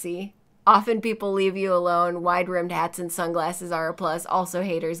sexy. Often people leave you alone. Wide-rimmed hats and sunglasses are a plus. Also,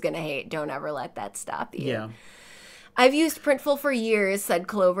 haters gonna hate. Don't ever let that stop you. Yeah. I've used Printful for years, said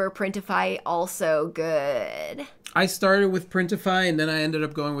Clover. Printify also good. I started with Printify and then I ended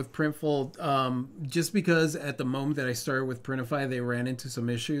up going with Printful just because at the moment that I started with Printify, they ran into some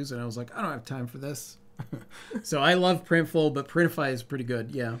issues and I was like, I don't have time for this. So I love Printful, but Printify is pretty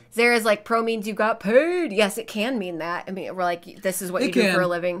good. Yeah. Zara's like, pro means you got paid. Yes, it can mean that. I mean, we're like, this is what you do for a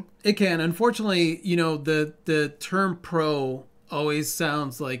living. It can. Unfortunately, the term pro always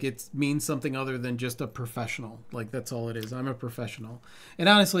sounds like it means something other than just a professional. Like, that's all it is. I'm a professional. And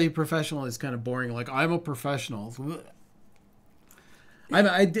honestly, professional is kind of boring. Like, I'm a professional. For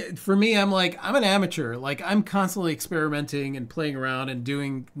me, I'm like, I'm an amateur. Like, I'm constantly experimenting and playing around and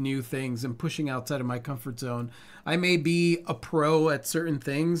doing new things and pushing outside of my comfort zone. I may be a pro at certain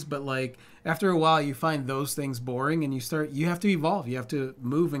things, but like after a while you find those things boring and you have to evolve. You have to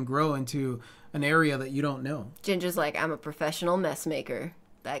move and grow into an area that you don't know. Ginger's like, I'm a professional mess maker.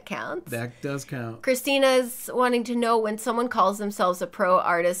 That counts. That does count. Christina's wanting to know, when someone calls themselves a pro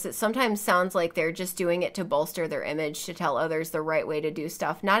artist, it sometimes sounds like they're just doing it to bolster their image, to tell others the right way to do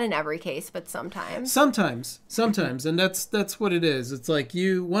stuff. Not in every case, but sometimes. Sometimes. And that's what it is. It's like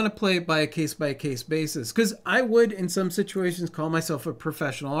you want to play it by a case-by-case basis. Because I would, in some situations, call myself a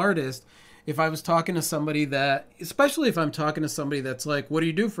professional artist if I was talking to somebody especially if I'm talking to somebody that's like, what do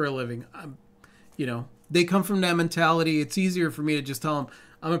you do for a living? They come from that mentality. It's easier for me to just tell them,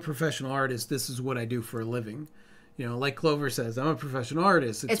 I'm a professional artist. This is what I do for a living. Like Clover says, I'm a professional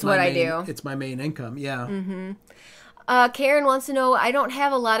artist. It's what I do. It's my main income. Yeah. Mm-hmm. Karen wants to know, I don't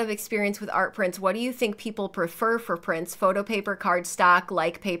have a lot of experience with art prints. What do you think people prefer for prints? Photo paper, cardstock,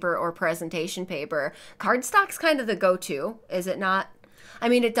 like paper, or presentation paper? Cardstock's kind of the go-to, is it not? I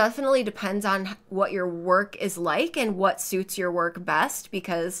mean, it definitely depends on what your work is like and what suits your work best,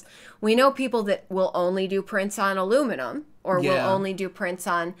 because we know people that will only do prints on aluminum or will only do prints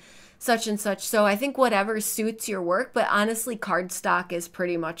on such and such. So I think whatever suits your work, but honestly, cardstock is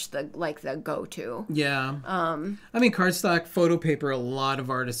pretty much the go-to. Yeah. I mean, cardstock, photo paper, a lot of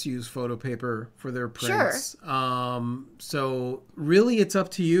artists use photo paper for their prints. Sure. So really it's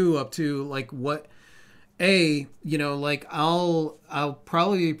up to you, like what... I'll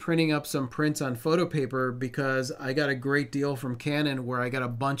probably be printing up some prints on photo paper because I got a great deal from Canon where I got a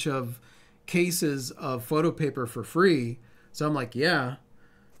bunch of cases of photo paper for free. So I'm like, yeah,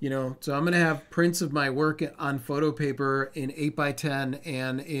 so I'm going to have prints of my work on photo paper in 8x10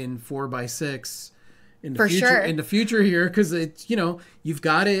 and in 4x6 in the future here. Cause it's, you've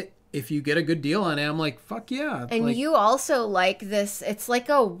got it. If you get a good deal on it, I'm like, fuck yeah. And you also like this, it's like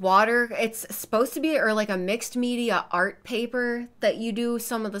it's supposed to be, or like a mixed media art paper that you do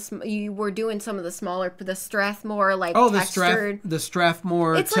you were doing some of the smaller, the Strathmore, like textured. The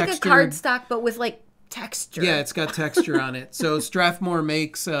Strathmore it's textured. Like a cardstock, but with like texture. Yeah, it's got texture on it. So Strathmore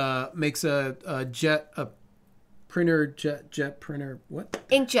makes a jet printer, what?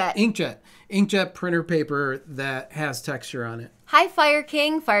 Inkjet printer paper that has texture on it. Hi, Fire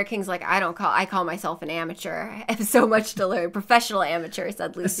King. Fire King's like, I call myself an amateur. I have so much to learn. Professional amateur,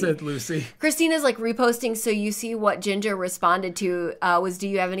 said Lucy. Christina's like reposting, so you see what Ginger responded to was, do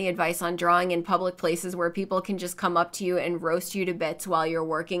you have any advice on drawing in public places where people can just come up to you and roast you to bits while you're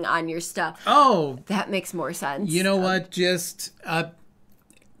working on your stuff? Oh. That makes more sense. You know what? Just,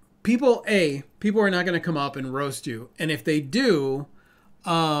 people are not going to come up and roast you. And if they do,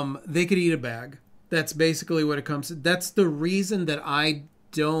 they could eat a bag. That's basically what it comes to. That's the reason that I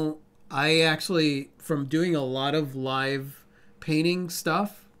actually, from doing a lot of live painting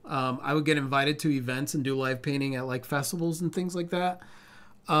stuff, I would get invited to events and do live painting at like festivals and things like that.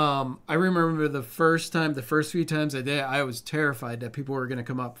 I remember the first few times I did, I was terrified that people were going to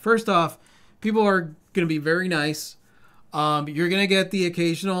come up. First off, people are going to be very nice. You're going to get the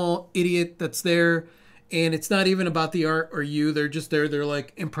occasional idiot that's there. And it's not even about the art or you. They're just there. They're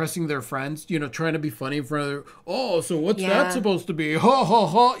like impressing their friends, trying to be funny in front of their, oh, so what's that supposed to be? Ha, ha,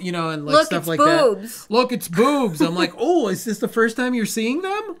 ha, and like stuff like boobs. That. Look, it's boobs. I'm like, oh, is this the first time you're seeing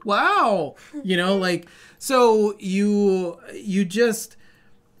them? Wow. So you just,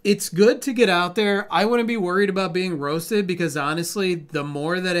 it's good to get out there. I wouldn't be worried about being roasted because honestly, the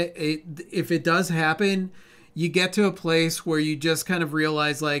more that if it does happen, you get to a place where you just kind of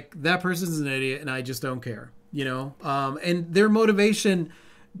realize like that person's an idiot and I just don't care, and their motivation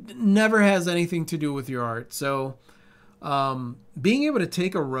never has anything to do with your art. So being able to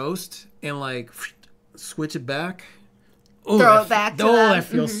take a roast and like switch it back, throw it back to them. That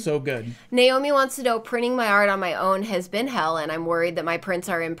feels so good. Naomi wants to know, printing my art on my own has been hell, and I'm worried that my prints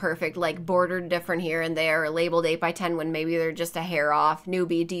are imperfect, like bordered different here and there, or labeled 8x10 when maybe they're just a hair off.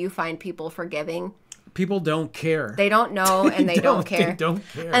 Newbie, do you find people forgiving? People don't care. They don't know, and they don't care. They don't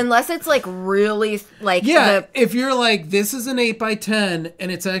care. Unless it's like really like... Yeah, if you're like, this is an 8x10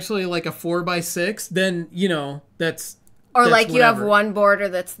 and it's actually like a 4x6, then, that's... Or that's like whatever. You have one border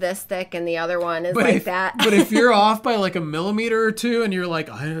that's this thick and the other one is that. But if you're off by like a millimeter or two and you're like,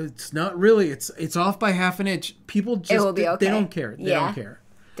 it's not really, it's off by half an inch, people just... It will be okay. They don't care. They don't care.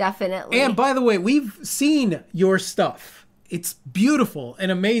 Definitely. And by the way, we've seen your stuff. It's beautiful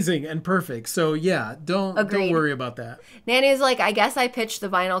and amazing and perfect. So yeah, don't worry about that. Nanny's like, I guess I pitched the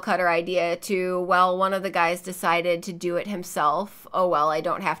vinyl cutter idea to, well, one of the guys decided to do it himself. Oh, well, I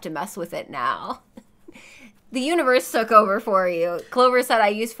don't have to mess with it now. The universe took over for you. Clover said, I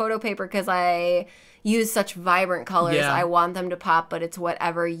use photo paper because I use such vibrant colors. Yeah. I want them to pop, but it's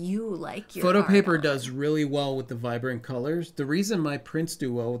whatever you like your photo paper does really well with the vibrant colors. The reason my prints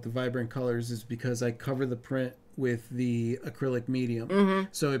do well with the vibrant colors is because I cover the print with the acrylic medium,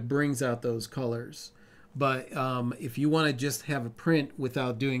 so it brings out those colors. But if you want to just have a print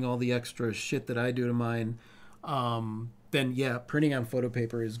without doing all the extra shit that I do to mine, then yeah, printing on photo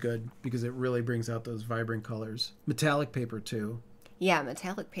paper is good because it really brings out those vibrant colors. Metallic paper too. Yeah,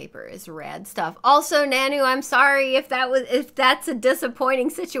 metallic paper is rad stuff. Also, Nanu, I'm sorry if that's a disappointing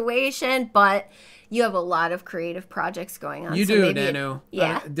situation, but you have a lot of creative projects going on. You do, Nanu.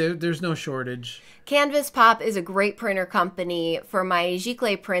 Yeah. There's no shortage. Canvas Pop is a great printer company. For my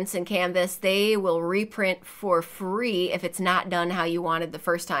Giclée prints in Canvas, they will reprint for free if it's not done how you wanted the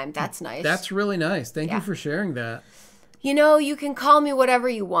first time. That's nice. That's really nice. Thank you for sharing that. You can call me whatever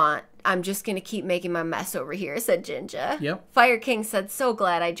you want. I'm just going to keep making my mess over here, said Jinja. Yep. Fire King said, so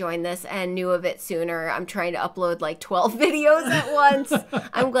glad I joined this and knew of it sooner. I'm trying to upload like 12 videos at once.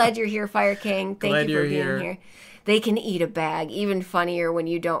 I'm glad you're here, Fire King. Thank you for being here. They can eat a bag. Even funnier when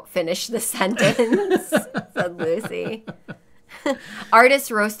you don't finish the sentence, said Lucy. Artists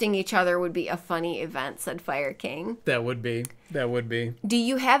roasting each other would be a funny event, said Fire King. That would be. Do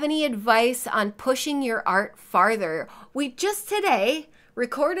you have any advice on pushing your art farther? We just today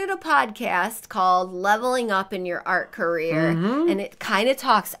recorded a podcast called Leveling Up in Your Art Career, and it kind of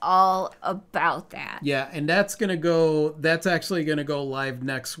talks all about that. Yeah, and that's actually going to go live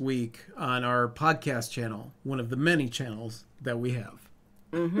next week on our podcast channel, one of the many channels that we have.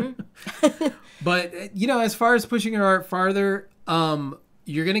 But, as far as pushing your art farther,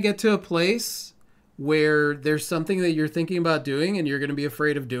 you're going to get to a place where there's something that you're thinking about doing and you're going to be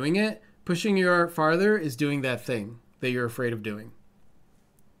afraid of doing it. Pushing your art farther is doing that thing that you're afraid of doing.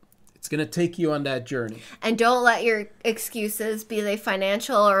 It's going to take you on that journey. And don't let your excuses, be they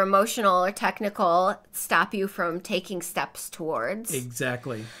financial or emotional or technical, stop you from taking steps towards.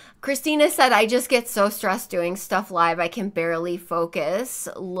 Exactly. Christina said, I just get so stressed doing stuff live, I can barely focus.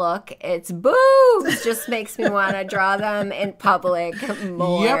 Look, it's boobs. Just makes me want to draw them in public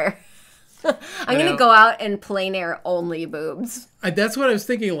more. Yep. I'm going to go out in plein air only boobs. That's what I was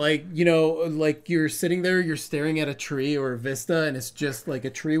thinking. Like, you know, like you're sitting there, you're staring at a tree or a vista, and it's just like a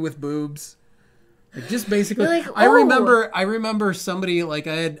tree with boobs. Like just basically, like, oh. I remember somebody, like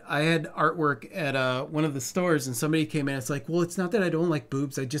I had artwork at one of the stores, and somebody came in. It's like, well, it's not that I don't like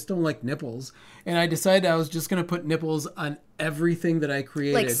boobs, I just don't like nipples. And I decided I was just gonna put nipples on everything that I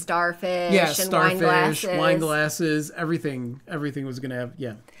created, like starfish, and starfish, wine glasses, everything was gonna have,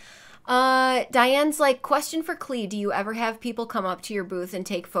 yeah. Diane's like, question for Klee. Do you ever have people come up to your booth and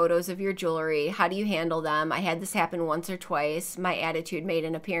take photos of your jewelry? How do you handle them? I had this happen once or twice. My attitude made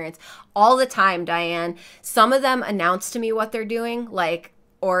an appearance. All the time, Diane. Some of them announce to me what they're doing, like,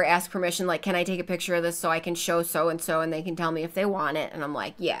 or ask permission, like, can I take a picture of this so I can show so-and-so and they can tell me if they want it? And I'm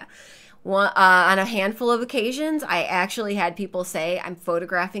like, yeah. On a handful of occasions, I actually had people say, I'm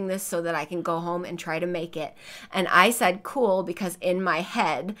photographing this so that I can go home and try to make it. And I said, cool, because in my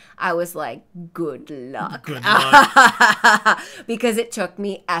head, I was like, good luck. Good luck. Because it took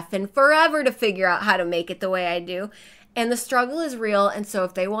me effing forever to figure out how to make it the way I do. And the struggle is real. And so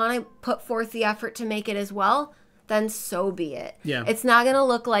if they want to put forth the effort to make it as well, then so be it. Yeah. It's not going to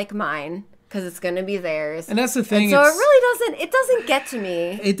look like mine, because it's going to be theirs. And that's the thing. And so it doesn't get to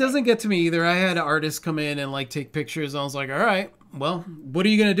me. It doesn't get to me either. I had artists come in and like take pictures. And I was like, all right, well, what are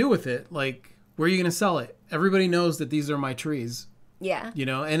you going to do with it? Like, where are you going to sell it? Everybody knows that these are my trees. Yeah. You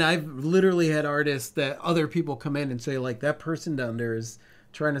know, and I've literally had artists that other people come in and say, like, that person down there is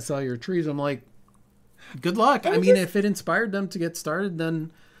trying to sell your trees. I'm like, good luck. I mean, if it inspired them to get started,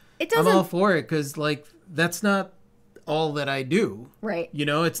 then I'm all for it. Because, like, that's not all that I do. Right. You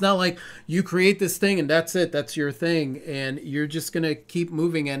know, it's not like you create this thing and that's it. That's your thing. And you're just going to keep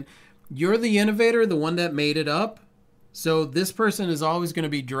moving. And you're the innovator, the one that made it up. So this person is always going to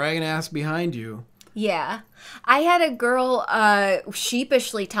be dragging ass behind you. Yeah. I had a girl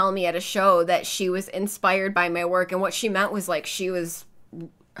sheepishly tell me at a show that she was inspired by my work. And what she meant was like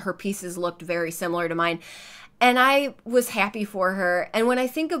her pieces looked very similar to mine. And I was happy for her. And when I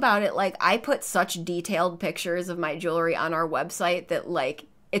think about it, like, I put such detailed pictures of my jewelry on our website that, like,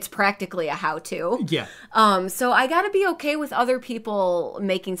 it's practically a how-to. Yeah. So I got to be okay with other people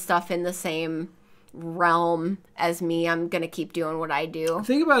making stuff in the same realm as me. I'm going to keep doing what I do.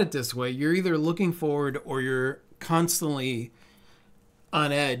 Think about it this way. You're either looking forward or you're constantly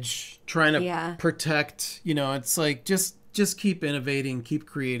on edge trying to protect. You know, it's like just keep innovating, keep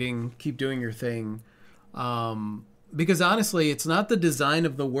creating, keep doing your thing. Because honestly, it's not the design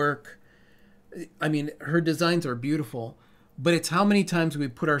of the work. I mean, her designs are beautiful, but it's how many times we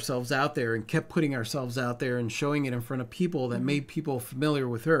put ourselves out there and kept putting ourselves out there and showing it in front of people that made people familiar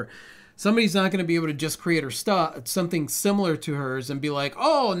with her. Somebody's not going to be able to just create her stuff, something similar to hers, and be like,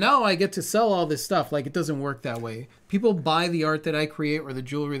 oh, now I get to sell all this stuff. Like, it doesn't work that way. People buy the art that I create or the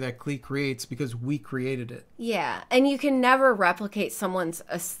jewelry that Klee creates because we created it. Yeah, and you can never replicate someone's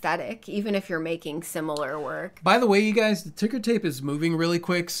aesthetic, even if you're making similar work. By the way, you guys, the ticker tape is moving really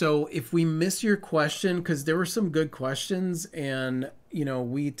quick, so if we miss your question, because there were some good questions, and, you know,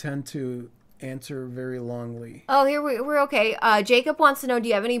 we tend to answer very longly. Oh, here we're okay. Jacob wants to know, do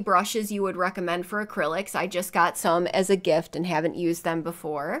you have any brushes you would recommend for acrylics? I just got some as a gift and haven't used them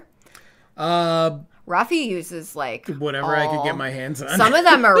before. Rafi uses like whatever I could get my hands on. Some of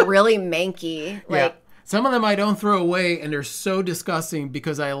them are really manky. Like, yeah. Some of them I don't throw away, and they're so disgusting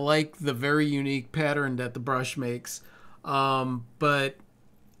because I like the very unique pattern that the brush makes. But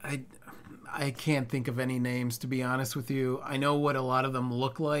I can't think of any names, to be honest with you. I know what a lot of them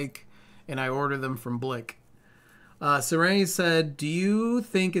look like, and I order them from Blick. Serenity said, do you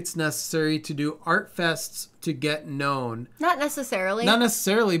think it's necessary to do art fests to get known? Not necessarily. Not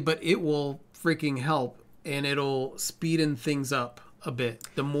necessarily, but it will freaking help, and it'll speeden things up a bit.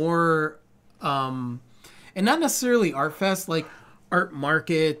 The more, and not necessarily art fests, like art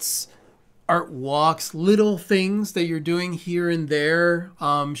markets, art walks, little things that you're doing here and there,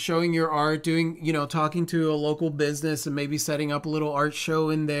 showing your art, doing, you know, talking to a local business and maybe setting up a little art show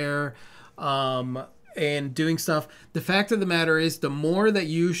in there, and doing stuff. The fact of the matter is, the more that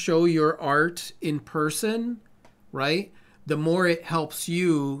you show your art in person, right, the more it helps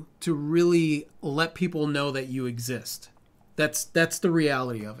you to really let people know that you exist. That's the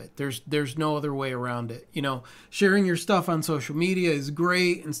reality of it. There's no other way around it. You know, sharing your stuff on social media is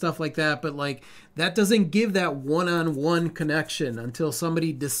great and stuff like that, but like that doesn't give that one-on-one connection until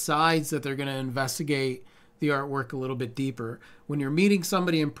somebody decides that they're going to investigate the artwork a little bit deeper. When you're meeting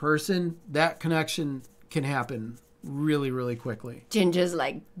somebody in person, that connection can happen really, really quickly. Ginger's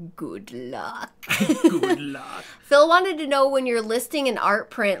like, good luck. Good luck. Phil wanted to know, when you're listing an art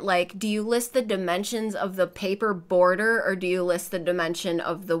print, like, do you list the dimensions of the paper border or do you list the dimension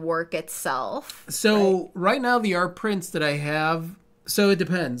of the work itself? So right now the art prints that I have, so it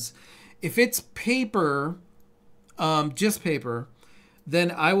depends. If it's paper, just paper,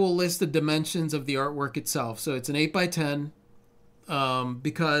 then I will list the dimensions of the artwork itself. So it's an 8x10.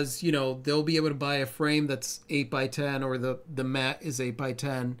 Because, you know, they'll be able to buy a frame that's 8x10 or the mat is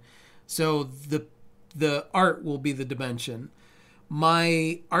 8x10. So the art will be the dimension.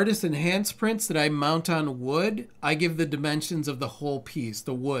 My artist enhanced prints that I mount on wood, I give the dimensions of the whole piece,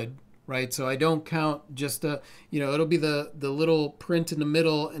 the wood, right? So I don't count just it'll be the little print in the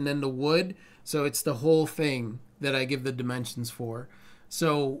middle and then the wood. So it's the whole thing that I give the dimensions for.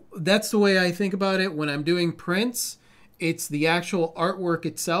 So that's the way I think about it when I'm doing prints. It's the actual artwork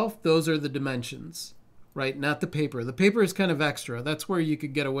itself. Those are the dimensions, right? Not the paper. The paper is kind of extra. That's where you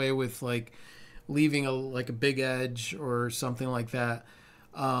could get away with like leaving a big edge or something like that.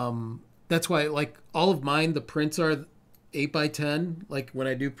 That's why like all of mine, the prints are 8x10, like when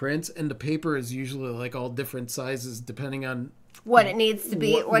I do prints, and the paper is usually like all different sizes depending on what it needs to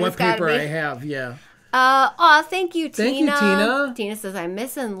be, what it's paper gotta be. I have. Yeah. Thank you, Tina. Thank you, Tina. Tina says, I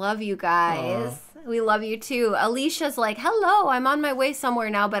miss and love you guys. Aww. We love you too. Alicia's like, hello, I'm on my way somewhere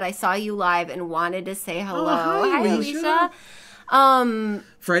now, but I saw you live and wanted to say hello. Oh, hi, Alicia.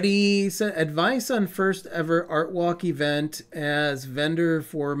 Freddie said, advice on first ever art walk event as vendor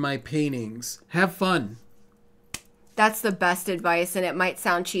for my paintings. Have fun. That's the best advice, and it might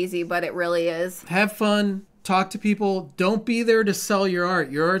sound cheesy, but it really is. Have fun. Talk to people. Don't be there to sell your art.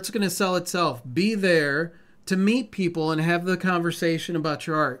 Your art's going to sell itself. Be there to meet people and have the conversation about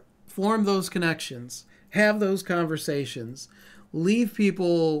your art. Form those connections. Have those conversations. Leave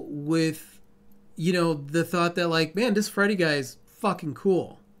people with, the thought that like, man, this Freddie guy is fucking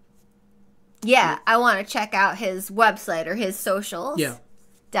cool. Yeah, I want to check out his website or his socials. Yeah.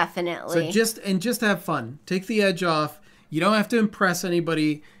 Definitely. So just have fun. Take the edge off. You don't have to impress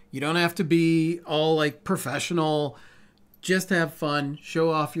anybody. You don't have to be all like professional. Just have fun. Show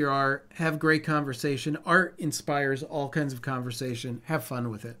off your art. Have great conversation. Art inspires all kinds of conversation. Have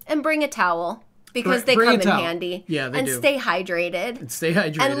fun with it. And bring a towel because they come in handy. Yeah, they do. And stay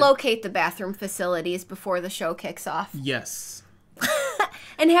hydrated. And locate the bathroom facilities before the show kicks off. Yes.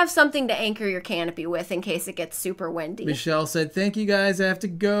 And have something to anchor your canopy with in case it gets super windy. Michelle said, thank you guys. I have to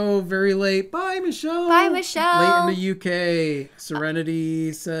go very late. Bye, Michelle. Bye, Michelle. Late in the UK.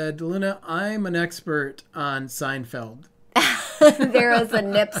 Serenity said, Luna, I'm an expert on Seinfeld. There was a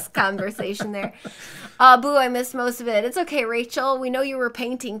nips conversation there. Boo, I missed most of it. It's okay, Rachel. We know you were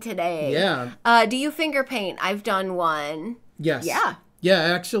painting today. Yeah. Do you finger paint? I've done one. Yes. Yeah. Yeah,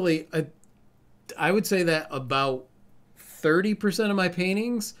 actually, I would say that about 30% of my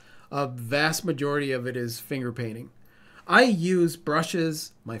paintings, a vast majority of it is finger painting. I use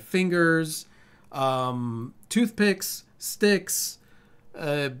brushes, my fingers, toothpicks, sticks,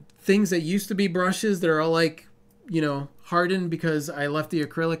 things that used to be brushes that are all like, hardened because I left the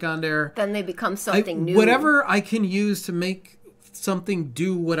acrylic on there. Then they become something new. Whatever I can use to make something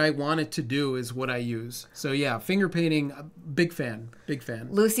do what I want it to do is what I use. So yeah, finger painting, big fan.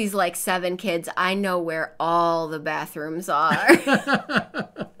 Lucy's like 7 kids. I know where all the bathrooms are.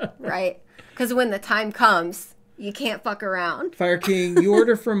 Right? Because when the time comes, you can't fuck around. Fire King, you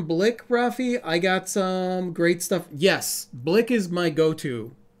order from Blick, Rafi? I got some great stuff. Yes, Blick is my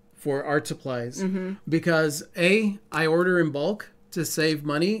go-to for art supplies because A, I order in bulk to save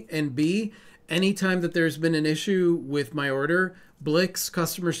money, and B, anytime that there's been an issue with my order, Blick's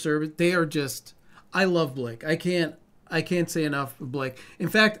customer service, they are just, I love Blick. I can't say enough of Blick. In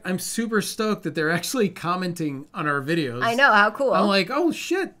fact, I'm super stoked that they're actually commenting on our videos. I know, how cool. I'm like, oh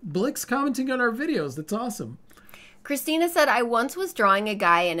shit, Blick's commenting on our videos. That's awesome. Christina said, I once was drawing a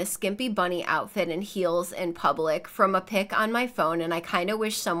guy in a skimpy bunny outfit and heels in public from a pic on my phone, and I kind of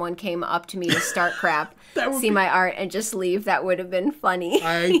wish someone came up to me to start crap, see my art, and just leave. That would have been funny.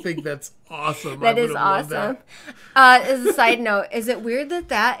 I think that's awesome. That is awesome. As a side note, is it weird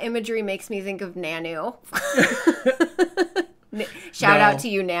that imagery makes me think of Nanu? Shout out to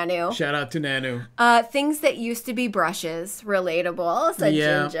you, Nanu. Shout out to Nanu. Things that used to be brushes. Relatable, said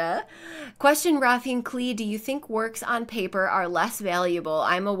Ginger. Question, Rafi and Klee, do you think works on paper are less valuable?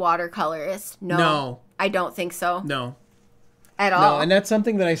 I'm a watercolorist. No. I don't think so. No. At all. No, and that's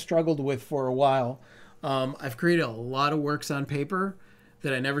something that I struggled with for a while. I've created a lot of works on paper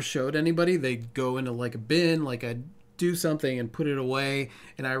that I never showed anybody. They go into like a bin, like I do something and put it away,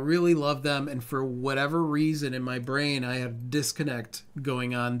 and I really love them. And for whatever reason in my brain, I have disconnect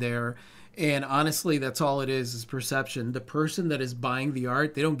going on there. And honestly, that's all it is perception. The person that is buying the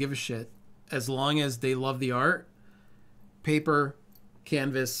art, they don't give a shit. As long as they love the art, paper,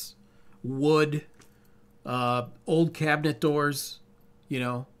 canvas, wood, old cabinet doors,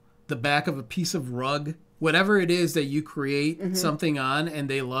 the back of a piece of rug, whatever it is that you create something on and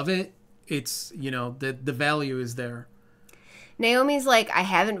they love it, it's, the value is there. Naomi's like, I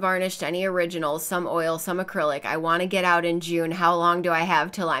haven't varnished any originals, some oil, some acrylic. I want to get out in June. How long do I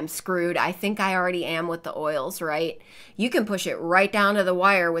have till I'm screwed? I think I already am with the oils, right? You can push it right down to the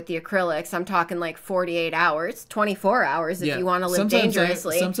wire with the acrylics. I'm talking like 48 hours, 24 hours if you want to live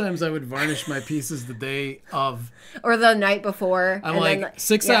dangerously. Sometimes I would varnish my pieces the day of. Or the night before. I'm like,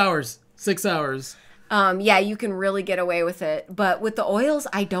 6 hours. 6 hours. Yeah, you can really get away with it. But with the oils,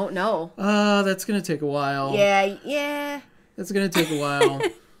 I don't know. That's going to take a while. Yeah. It's going to take a while.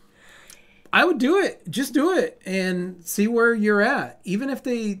 I would do it. Just do it and see where you're at. Even if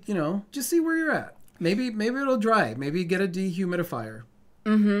they, just see where you're at. Maybe it'll dry. Maybe get a dehumidifier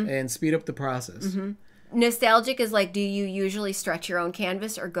and speed up the process. Nostalgic is like, do you usually stretch your own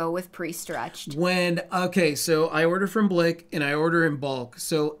canvas or go with pre-stretched? So I order from Blick and I order in bulk.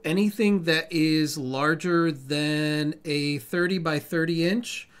 So anything that is larger than a 30 by 30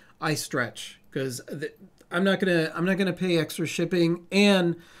 inch, I stretch because I'm not gonna pay extra shipping,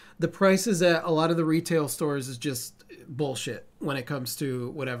 and the prices at a lot of the retail stores is just bullshit when it comes to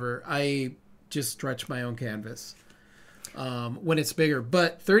whatever. I just stretch my own canvas when it's bigger.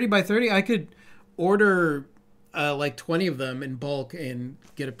 But 30 by 30, I could order like 20 of them in bulk and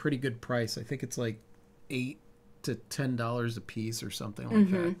get a pretty good price. I think it's like $8 to $10 a piece or something like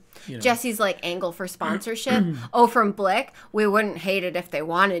that. Jesse's like, angle for sponsorship. From Blick, we wouldn't hate it if they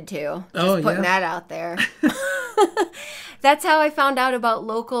wanted to. Just putting that out there. That's how I found out about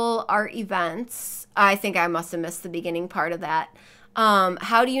local art events. I think I must have missed the beginning part of that.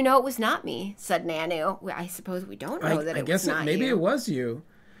 How do you know it was not me? Said Nanu. I suppose we don't know that it was not you. Maybe it was you.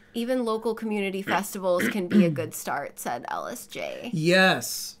 Even local community festivals can be a good start, said LSJ.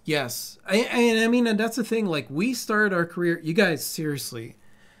 Yes. And that's the thing. Like, we started our career, you guys, seriously,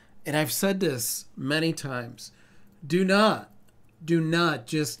 and I've said this many times, do not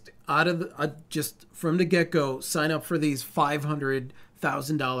just just from the get-go sign up for these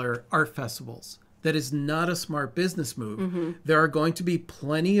 $500,000 art festivals. That is not a smart business move. There are going to be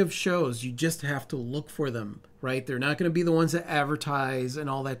plenty of shows. You just have to look for them, right? They're not going to be the ones that advertise and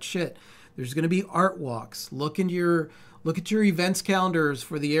all that shit. There's going to be art walks. Look at your events calendars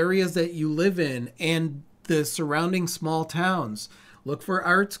for the areas that you live in and the surrounding small towns. Look for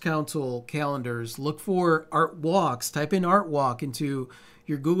Arts Council calendars. Look for art walks. Type in art walk into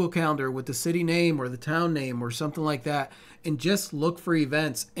your Google Calendar with the city name or the town name or something like that, and just look for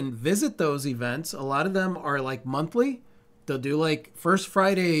events and visit those events. A lot of them are like monthly. They'll do like first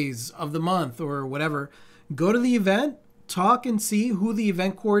Fridays of the month or whatever. Go to the event, talk and see who the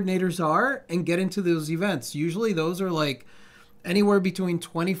event coordinators are, and get into those events. Usually those are like anywhere between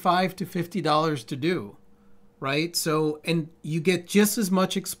 $25 to $50 to do, right? So, and you get just as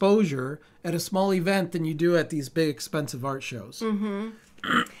much exposure at a small event than you do at these big expensive art shows.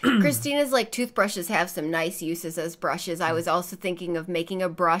 Christina's like, toothbrushes have some nice uses as brushes. I was also thinking of making a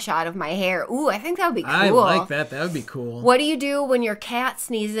brush out of my hair. Ooh, I think that would be cool. I like that. That would be cool. What do you do when your cat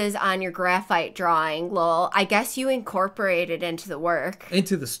sneezes on your graphite drawing? Lol. I guess you incorporate it into the work.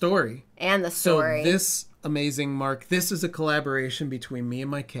 Into the story. And the story. So this amazing, Mark, this is a collaboration between me and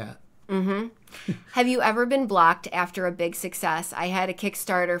my cat. Have you ever been blocked after a big success? I had a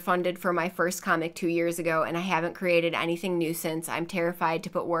Kickstarter funded for my first comic 2 years ago, and I haven't created anything new since. I'm terrified to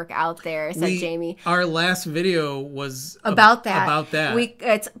put work out there, said Jamie. Our last video was about that.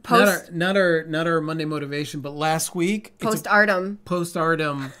 It's post not our Monday motivation, but last week postpartum.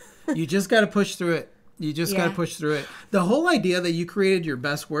 You just got to push through it. You just got to push through it. The whole idea that you created your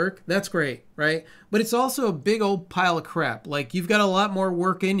best work, that's great, right? But it's also a big old pile of crap. Like, you've got a lot more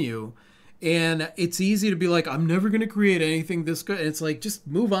work in you. And it's easy to be like, I'm never going to create anything this good. And it's like, just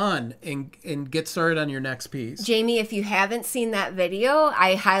move on and get started on your next piece. Jamie, if you haven't seen that video,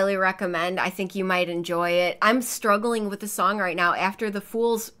 I highly recommend. I think you might enjoy it. I'm struggling with the song right now after the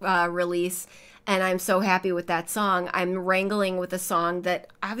Fools release. And I'm so happy with that song. I'm wrangling with a song that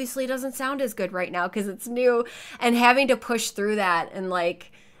obviously doesn't sound as good right now because it's new. And having to push through that and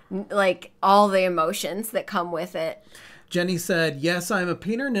like all the emotions that come with it. Jenny said, yes, I'm a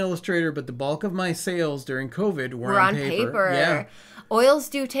painter and illustrator, but the bulk of my sales during COVID were on paper. Yeah. Oils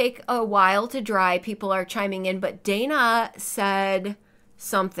do take a while to dry. People are chiming in, but Dana said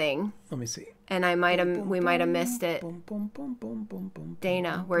something. Let me see. And we might have missed it.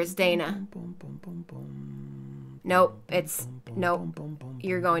 Dana, where's Dana? Nope,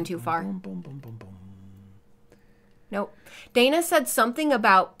 you're going too far. Nope. Dana said something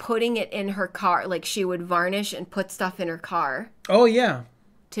about putting it in her car, like she would varnish and put stuff in her car. Oh, yeah.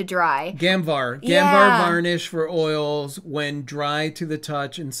 To dry. Gamvar varnish for oils when dry to the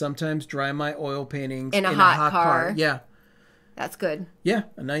touch, and sometimes dry my oil paintings in a hot car. Yeah. That's good. Yeah,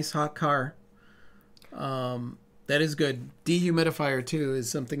 a nice hot car. That is good. Dehumidifier too is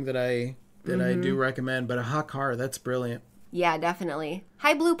something that I do recommend, but a hot car, that's brilliant. Yeah, definitely.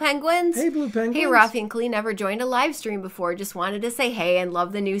 Hi, Blue Penguins. Hey, Blue Penguins. Hey, Rafi and Klee, never joined a live stream before. Just wanted to say hey and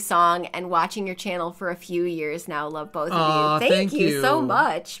love the new song and watching your channel for a few years now. Love both of you. Thank you so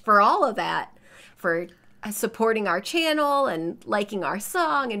much for all of that. For supporting our channel and liking our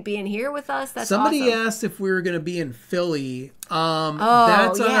song and being here with us. That's Somebody awesome. asked if we were going to be in Philly.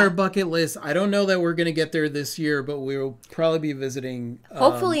 That's on our bucket list. I don't know that we're going to get there this year, but we'll probably be visiting.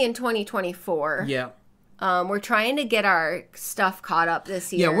 Hopefully in 2024. Yeah. We're trying to get our stuff caught up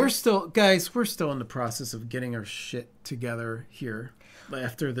this year. Yeah, we're still in the process of getting our shit together here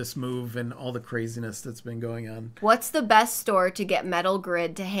after this move and all the craziness that's been going on. What's the best store to get metal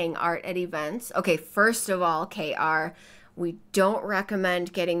grid to hang art at events? Okay, first of all, KR, we don't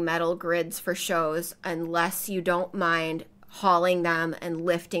recommend getting metal grids for shows unless you don't mind hauling them and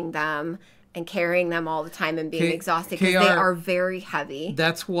lifting them and carrying them all the time and being exhausted because they are very heavy.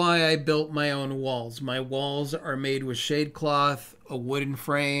 That's why I built my own walls. My walls are made with shade cloth, a wooden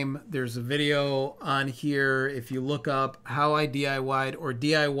frame. There's a video on here. If you look up how I DIY'd or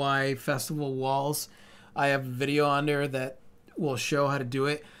DIY festival walls, I have a video on there that will show how to do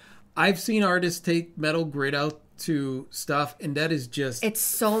it. I've seen artists take metal grid out to stuff, and that is just... It's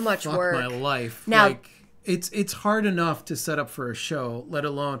so much work. My life. Now, like, it's hard enough to set up for a show, let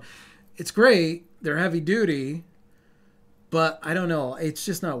alone... It's great. They're heavy duty, but I don't know. It's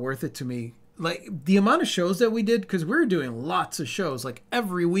just not worth it to me. Like the amount of shows that we did, because we were doing lots of shows. Like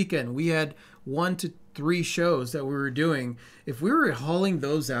every weekend, we had 1 to 3 shows that we were doing. If we were hauling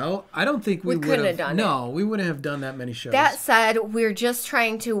those out, I don't think we would have done it. No, we wouldn't have done that many shows. That said, we're just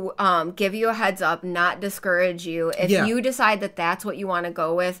trying to give you a heads up, not discourage you. If you decide that that's what you want to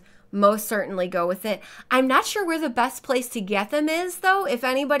go with, most certainly go with it. I'm not sure where the best place to get them is, though. If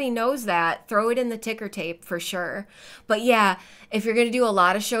anybody knows that, throw it in the ticker tape for sure. But yeah, if you're going to do a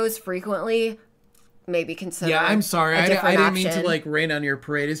lot of shows frequently, maybe consider I'm sorry. I didn't mean to like rain on your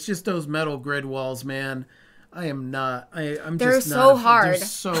parade. It's just those metal grid walls, man. I am not. I'm they're just so not, hard. It's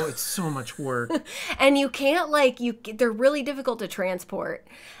so much work. And you can't they're really difficult to transport.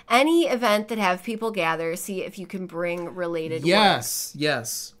 Any event that have people gather, see if you can bring related work.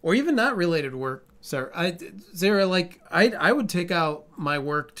 Yes. Or even not related work. Sarah, I would take out my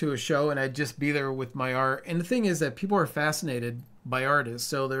work to a show and I'd just be there with my art. And the thing is that people are fascinated by artists.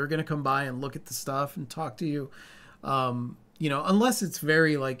 So they're going to come by and look at the stuff and talk to you. You know, unless it's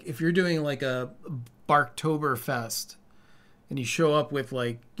very like, if you're doing like a Barktoberfest and you show up with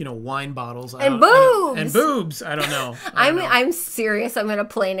like, you know, wine bottles and boobs I don't know. I'm serious. I'm gonna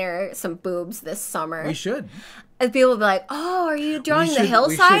plein air some boobs this summer. We should. And people will be like, oh, are you drawing the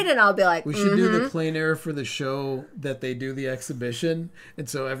hillside? And I'll be like, we should do the plein air for the show that they do the exhibition, and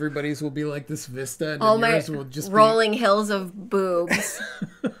so everybody's will be like this vista, and all yours my will just rolling hills of boobs.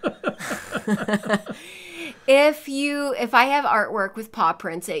 If I have artwork with paw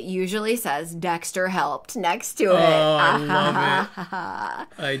prints, it usually says Dexter helped next to it. Oh, I love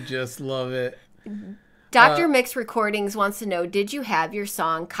it. I just love it. Dr. Mix Recordings wants to know, did you have your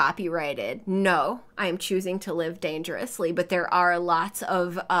song copyrighted? No, I am choosing to live dangerously, but there are lots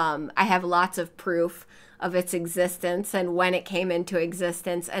of, I have lots of proof of its existence and when it came into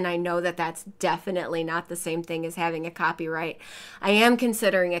existence, and I know that that's definitely not the same thing as having a copyright. I am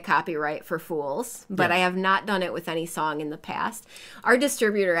considering a copyright for Fools, but I have not done it with any song in the past. Our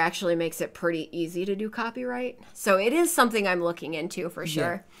distributor actually makes it pretty easy to do copyright, so it is something I'm looking into for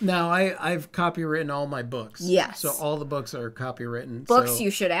sure. Now, I've copywritten all my books. Yes. So all the books are copywritten. Books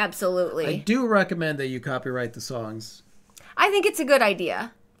you should absolutely. I do recommend that you copyright the songs. I think it's a good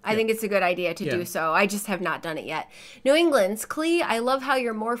idea. I think it's a good idea to do so. I just have not done it yet. New England's Klee, I love how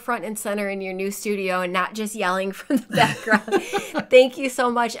you're more front and center in your new studio and not just yelling from the background. Thank you so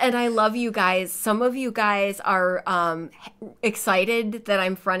much. And I love you guys. Some of you guys are excited that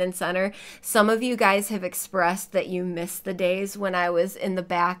I'm front and center. Some of you guys have expressed that you miss the days when I was in the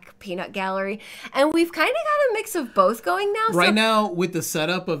back peanut gallery. And we've kind of got a mix of both going now. Right now, with the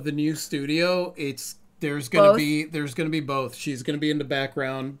setup of the new studio, there's gonna be both. She's gonna be in the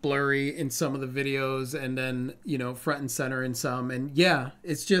background, blurry in some of the videos, and then front and center in some. And yeah,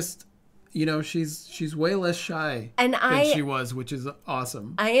 it's just she's way less shy than she was, which is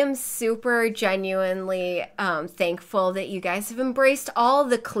awesome. I am super genuinely thankful that you guys have embraced all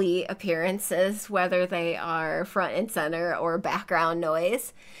the Klee appearances, whether they are front and center or background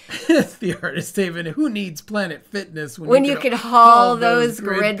noise. The artist statement, who needs Planet Fitness when you could haul those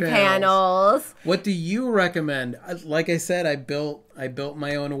grid panels? What do you recommend? Like I said, I built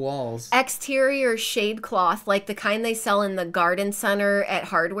my own walls. Exterior shade cloth, like the kind they sell in the garden center at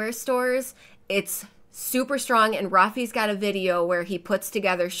hardware stores. It's super strong, and Rafi's got a video where he puts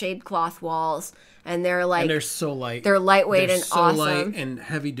together shade cloth walls, and they're so light. They're lightweight and so awesome. Light and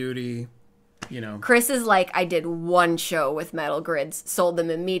heavy duty. Chris is like, I did one show with metal grids, sold them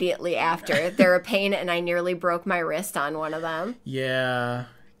immediately after. They're a pain, and I nearly broke my wrist on one of them. Yeah,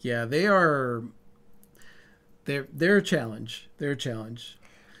 they are. They're a challenge. They're a challenge.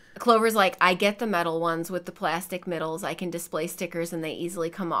 Clover's like, I get the metal ones with the plastic middles. I can display stickers and they easily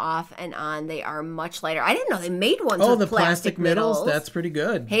come off and on. They are much lighter. I didn't know they made ones with the plastic middles. That's pretty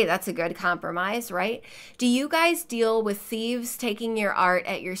good. Hey, that's a good compromise, right? Do you guys deal with thieves taking your art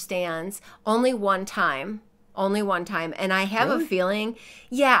at your stands? Only one time. And I have a feeling,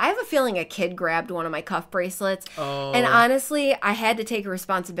 a kid grabbed one of my cuff bracelets. Oh. And honestly, I had to take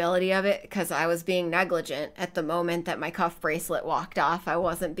responsibility of it because I was being negligent at the moment that my cuff bracelet walked off. I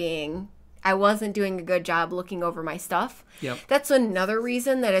wasn't doing a good job looking over my stuff. Yep. That's another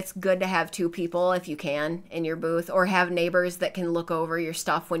reason that it's good to have two people, if you can, in your booth, or have neighbors that can look over your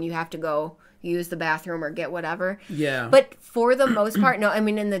stuff when you have to go use the bathroom or get whatever. Yeah. But for the most part, no. I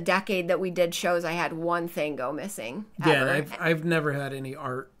mean, in the decade that we did shows, I had one thing go missing. Yeah, and I've never had any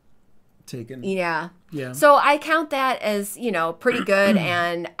art taken. Yeah. Yeah. So I count that as, pretty good,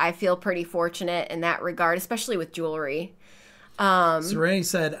 and I feel pretty fortunate in that regard, especially with jewelry. Serenity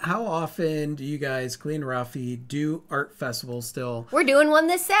said, how often do you guys, Klee and Rafi, do art festivals still? We're doing one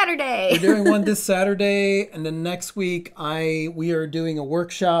this Saturday. We're doing one this Saturday, and then next week we are doing a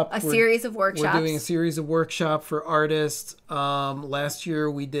workshop. Series of workshops. We're doing a series of workshops for artists. Last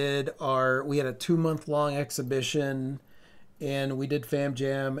year we had a 2-month-long exhibition. And we did Fam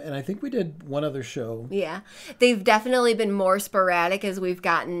Jam, and I think we did one other show. Yeah. They've definitely been more sporadic as we've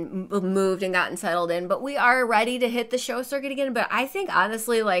gotten moved and gotten settled in. But we are ready to hit the show circuit again. But I think,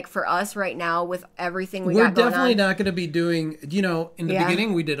 honestly, like, for us right now, with everything we got going on... We're definitely not going to be doing... in the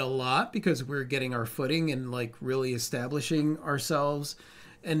beginning, we did a lot because we were getting our footing and, like, really establishing ourselves.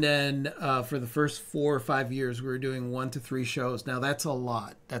 And then for the first 4 or 5 years, we were doing 1 to 3 shows. Now, that's a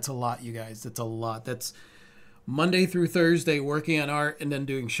lot. That's a lot, you guys. That's a lot. That's... Monday through Thursday working on art and then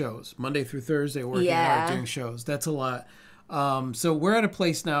doing shows. Monday through Thursday working on art, doing shows. That's a lot. So we're at a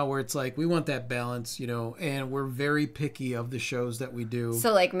place now where it's like we want that balance, and we're very picky of the shows that we do.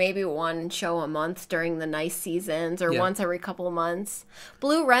 So like maybe one show a month during the nice seasons or once every couple of months.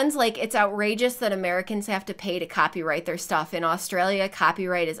 Blue Wren's like, it's outrageous that Americans have to pay to copyright their stuff. In Australia,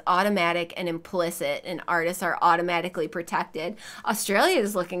 copyright is automatic and implicit, and artists are automatically protected. Australia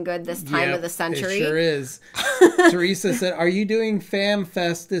is looking good this time of the century. It sure is. Teresa said, are you doing Fam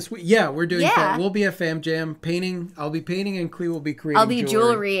Fest this week? Yeah, we're doing Fam. We'll be at Fam Jam painting. I'll be painting and Klee will be creating I'll be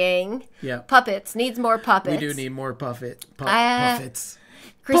jewelrying. Yeah. Puppets. Needs more puppets. We do need more puppets.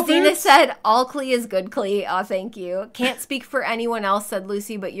 Christina said, all Klee is good, Klee. Oh, thank you. Can't speak for anyone else, said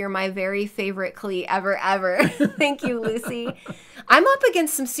Lucy, but you're my very favorite Klee ever. Thank you, Lucy. I'm up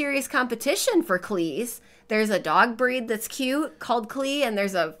against some serious competition for Klees. There's a dog breed that's cute called Klee, and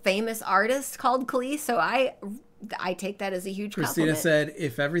there's a famous artist called Klee, so I take that as a huge compliment. Christina said,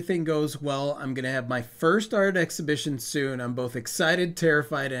 if everything goes well, I'm going to have my first art exhibition soon. I'm both excited,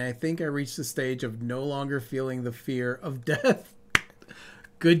 terrified, and I think I reached the stage of no longer feeling the fear of death.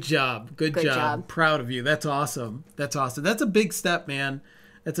 Good job. Good job. Proud of you. That's awesome. That's a big step, man.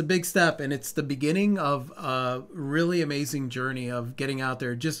 That's a big step, and it's the beginning of a really amazing journey of getting out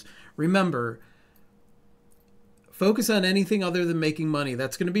there. Just remember, focus on anything other than making money.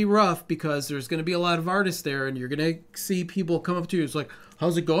 That's going to be rough because there's going to be a lot of artists there, and you're going to see people come up to you. It's like,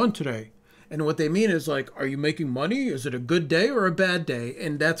 how's it going today? And what they mean is like, are you making money? Is it a good day or a bad day?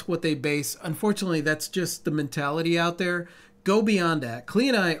 And that's what they base. Unfortunately, that's just the mentality out there. go beyond that. Klee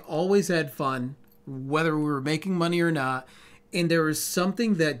and I always had fun, whether we were making money or not. And there was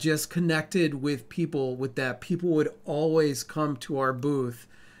something that just connected with people with that. People would always come to our booth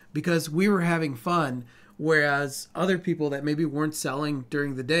because we were having fun. Whereas other people that maybe weren't selling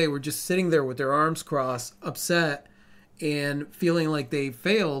during the day were just sitting there with their arms crossed, upset, and feeling like they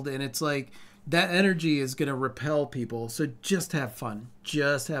failed. And it's like that energy is going to repel people. So just have fun.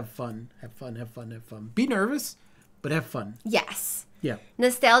 Just have fun. Have fun, have fun, have fun. Be nervous, but have fun. Yes. Yeah.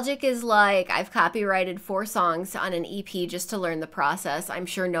 Nostalgic is like, I've copyrighted 4 songs on an EP just to learn the process. I'm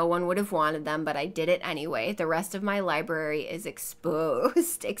sure no one would have wanted them, but I did it anyway. The rest of my library is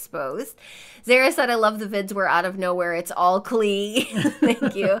exposed. Zara said, I love the vids where out of nowhere it's all Klee.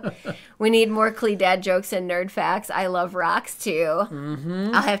 Thank you. We need more Klee dad jokes and nerd facts. I love rocks too. Mm-hmm.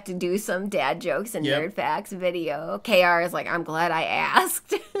 I'll have to do some dad jokes and nerd facts video. KR is like, I'm glad I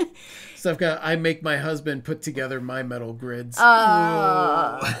asked. So I make my husband put together my metal grids.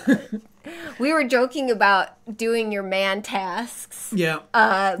 We were joking about doing your man tasks. Yeah.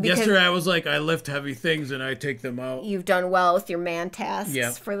 Yesterday I was like, I lift heavy things and I take them out. You've done well with your man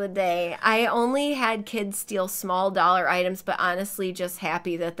tasks for the day. I only had kids steal small dollar items, but honestly just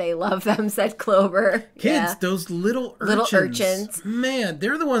happy that they love them, said Clover. Kids, those little urchins. Man,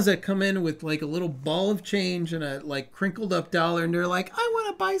 they're the ones that come in with like a little ball of change and a like crinkled up dollar and they're like, I want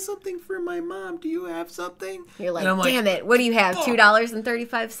to buy something for my mom. Do you have something? You're like, damn it. What do you have?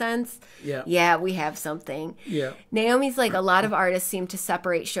 $2.35? Yeah. Yeah, we have something. Yeah. Naomi's like, a lot of artists seem to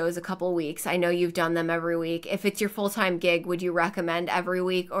separate shows a couple weeks. I know you've done them every week. If it's your full-time gig, would you recommend every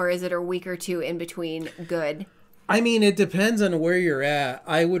week or is it a week or two in between good? I mean, it depends on where you're at.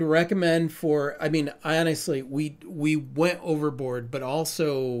 I would recommend honestly, we went overboard, but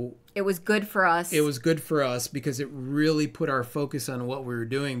also it was good for us. It was good for us because it really put our focus on what we were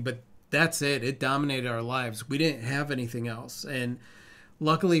doing, but that's it. It dominated our lives. We didn't have anything else. And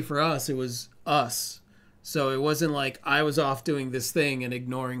luckily for us, it was us. So it wasn't like I was off doing this thing and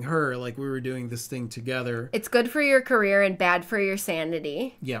ignoring her. Like we were doing this thing together. It's good for your career and bad for your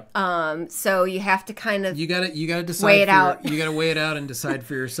sanity. Yeah. So you have to kind of you gotta decide. Weigh it out. You gotta weigh it out and decide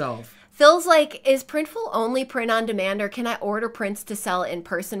for yourself. Phil's like, is Printful only print on demand, or can I order prints to sell in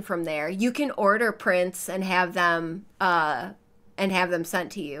person from there? You can order prints and have them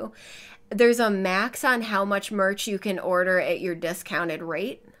sent to you. There's a max on how much merch you can order at your discounted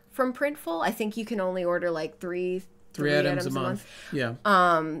rate from Printful. I think you can only order like three items a month. Yeah.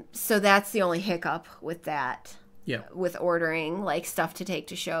 So that's the only hiccup with that. Yeah. With ordering like stuff to take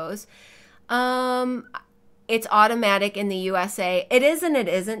to shows. It's automatic in the USA. It is and it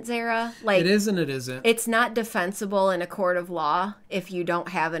isn't, Zara. Like it is and it isn't. It's not defensible in a court of law if you don't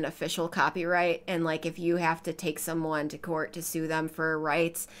have an official copyright, and like if you have to take someone to court to sue them for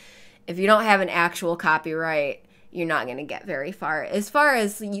rights. If you don't have an actual copyright, you're not going to get very far. As far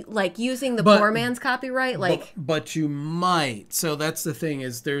as like using the poor man's copyright, like but you might. So that's the thing,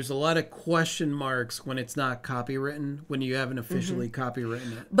 is there's a lot of question marks when it's not copywritten, when you haven't officially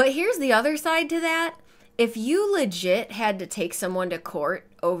copywritten it. But here's the other side to that. If you legit had to take someone to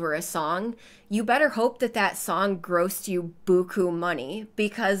court over a song, you better hope that that song grossed you buku money,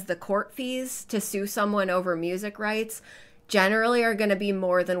 because the court fees to sue someone over music rights generally are going to be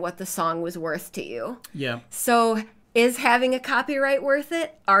more than what the song was worth to you. Yeah. So is having a copyright worth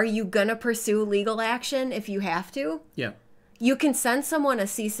it? Are you going to pursue legal action if you have to? Yeah. You can send someone a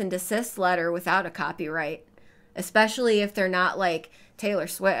cease and desist letter without a copyright, especially if they're not like Taylor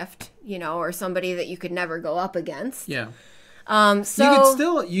Swift, or somebody that you could never go up against. Yeah.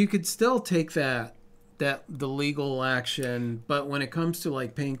 So you could still take the legal action, but when it comes to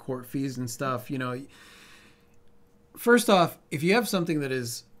like paying court fees and stuff, first off, if you have something that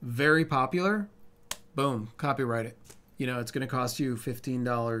is very popular, boom, copyright it. It's going to cost you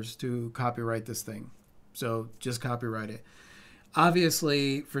 $15 to copyright this thing. So just copyright it.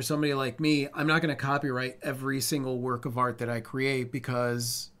 Obviously, for somebody like me, I'm not going to copyright every single work of art that I create,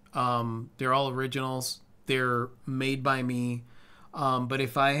 because they're all originals. They're made by me. But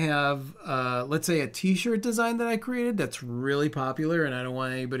if I have, let's say, a t-shirt design that I created that's really popular and I don't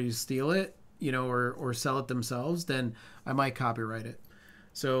want anybody to steal it, or sell it themselves, then I might copyright it.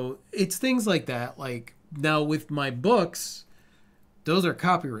 So it's things like that. Like now with my books, those are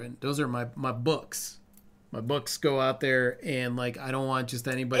copywritten. Those are my books. My books go out there, and like I don't want just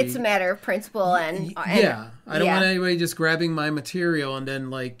anybody. It's a matter of principle, and I don't want anybody just grabbing my material and then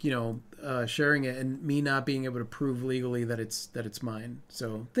like sharing it, and me not being able to prove legally that it's mine.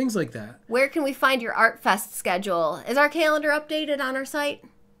 So things like that. Where can we find your Art Fest schedule? Is our calendar updated on our site?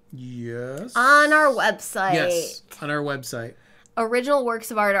 Yes. On our website. Yes, on our website. Original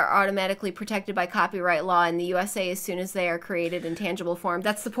works of art are automatically protected by copyright law in the USA as soon as they are created in tangible form.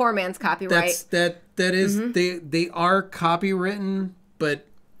 That's the poor man's copyright. That is they are copywritten, but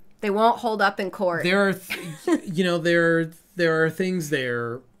they won't hold up in court. There are there are things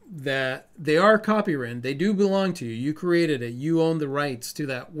there that they are copywritten. They do belong to you. You created it. You own the rights to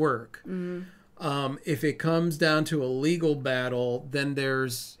that work. If it comes down to a legal battle, then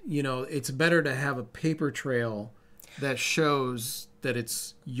there's, it's better to have a paper trail that shows that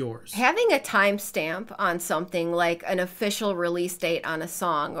it's yours. Having a timestamp on something like an official release date on a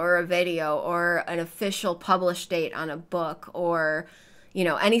song or a video or an official published date on a book or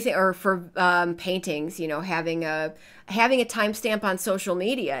anything, or for paintings, having a timestamp on social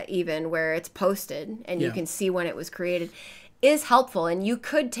media, even where it's posted and you can see when it was created, is helpful. And you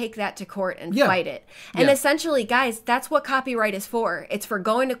could take that to court and fight it. And essentially, guys, that's what copyright is for. It's for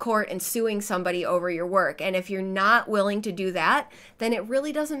going to court and suing somebody over your work. And if you're not willing to do that, then it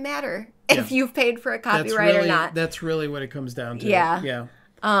really doesn't matter if you've paid for a copyright or not. That's really what it comes down to. Yeah.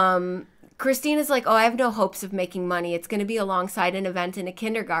 Christina's like, I have no hopes of making money. It's going to be alongside an event in a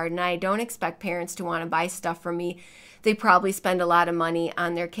kindergarten. I don't expect parents to want to buy stuff from me. They probably spend a lot of money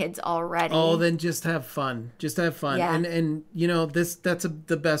on their kids already. Oh, then just have fun. Just have fun. Yeah. And that's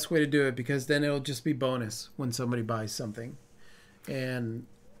the best way to do it, because then it'll just be bonus when somebody buys something. And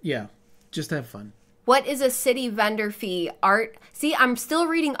just have fun. What is a city vendor fee? Art. See, I'm still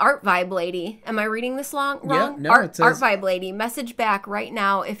reading Art Vibe Lady. Am I reading this wrong? Yeah, no, Art, it says... Art Vibe Lady. Message back right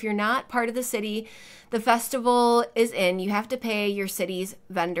now. If you're not part of the city the festival is in, you have to pay your city's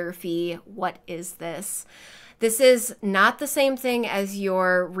vendor fee. What is this? This is not the same thing as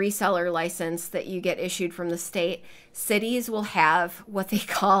your reseller license that you get issued from the state. Cities will have what they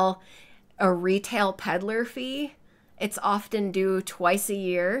call a retail peddler fee. It's often due twice a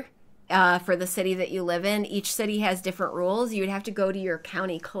year. For the city that you live in. Each city has different rules. You would have to go to your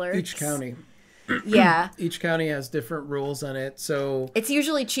county clerks. Each county. Yeah. Each county has different rules on it. So it's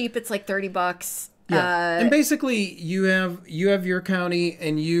usually cheap. It's like $30. Yeah. And basically you have your county,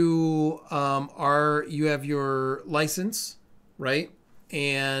 and you have your license, right?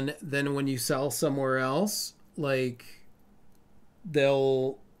 And then when you sell somewhere else, we've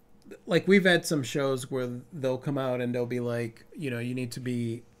had some shows where they'll come out and they'll be like, you need to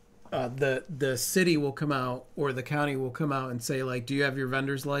be the city will come out, or the county will come out and say, like, do you have your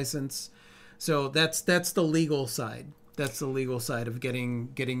vendor's license? So that's the legal side. That's the legal side of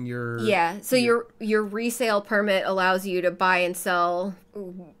getting your... Yeah, so your resale permit allows you to buy and sell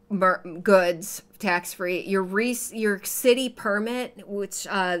goods tax-free. Your city permit, which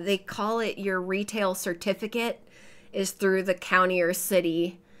they call it your retail certificate, is through the county or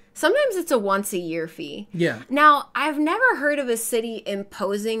city. Sometimes it's a once-a-year fee. Yeah. Now, I've never heard of a city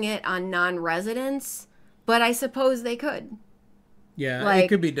imposing it on non-residents, but I suppose they could. Yeah, it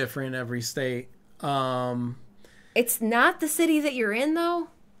could be different in every state. It's not the city that you're in, though.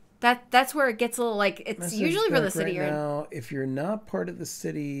 That's where it gets a little, it's usually for the city you're in. Now, if you're not part of the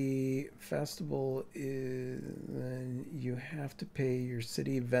city festival, then you have to pay your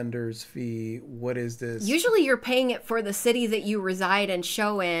city vendor's fee. What is this? Usually you're paying it for the city that you reside and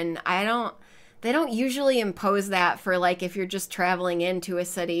show in. They don't usually impose that for, if you're just traveling into a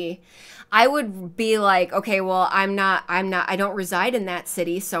city. I would be like, okay, well, I don't reside in that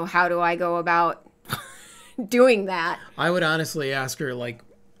city, so how do I go about doing that? I would honestly ask her,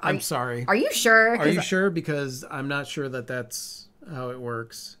 I'm sorry. Are you sure? Are you sure? Because I'm not sure that that's how it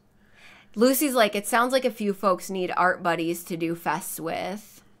works. Lucy's like, it sounds like a few folks need art buddies to do fests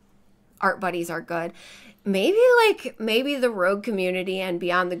with. Art buddies are good. Maybe the Rogue community and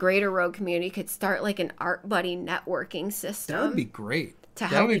beyond the greater Rogue community could start an art buddy networking system. That would be great. To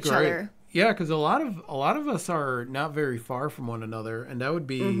help each other. Yeah, because a lot of us are not very far from one another, and that would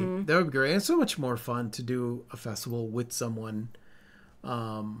be great. It's so much more fun to do a festival with someone.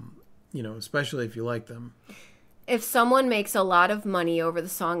 Especially if you like them. If someone makes a lot of money over the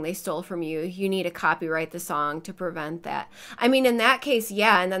song they stole from you, you need to copyright the song to prevent that. I mean, in that case,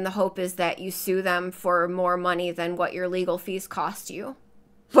 yeah, and then the hope is that you sue them for more money than what your legal fees cost you.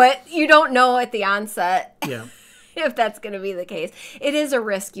 But you don't know at the onset if that's going to be the case. It is a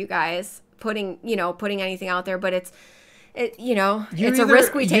risk, you guys, putting anything out there, but it's a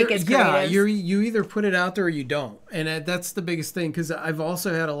risk we take as creatives. Yeah, you either put it out there or you don't. And that's the biggest thing, because I've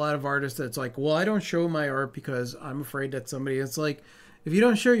also had a lot of artists that's like, well, I don't show my art because I'm afraid that somebody... It's like, if you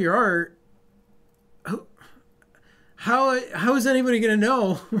don't show your art, how is anybody going to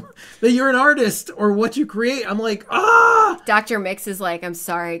know that you're an artist or what you create? I'm like, ah! Dr. Mix is like, I'm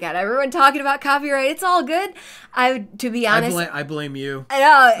sorry, I got everyone talking about copyright. It's all good. To be honest, I blame you. I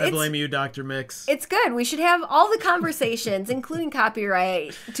know. I blame you, Dr. Mix. It's good. We should have all the conversations, including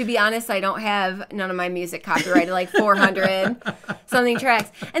copyright. To be honest, I don't have none of my music copyrighted, like 400 something tracks.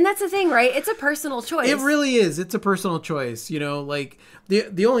 And that's the thing, right? It's a personal choice. It really is. It's a personal choice. You know, like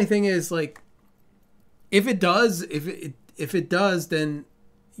the only thing is like, if it does, then,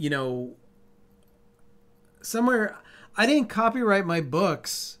 you know, somewhere I didn't copyright my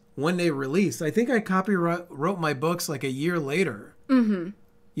books when they released. I think I wrote my books like a year later. Mm-hmm.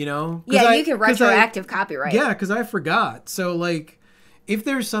 You know? Yeah, you can retroactive copyright. Yeah, because I forgot. So, like, if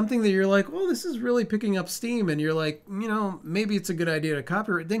there's something that you're like, oh, this is really picking up steam, and you're like, you know, maybe it's a good idea to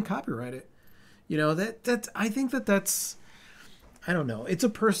copyright, then copyright it. You know, that's I think that's... I don't know. It's a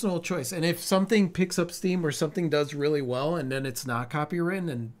personal choice. And if something picks up steam or something does really well and then it's not copywritten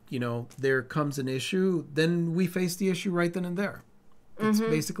and, you know, there comes an issue, then we face the issue right then and there. That's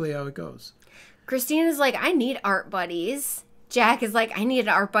basically how it goes. Christina's like, I need art buddies. Jack is like, I need an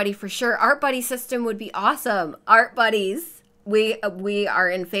art buddy for sure. Art buddy system would be awesome. Art buddies. We are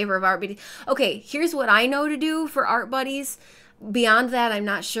in favor of art buddies. Okay, here's what I know to do for art buddies. Beyond that, I'm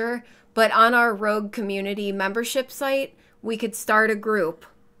not sure. But on our Rogue community membership site, we could start a group,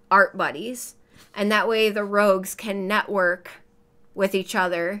 Art Buddies, and that way the rogues can network with each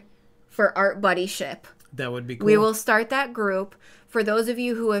other for art buddyship. That would be cool. We will start that group. For those of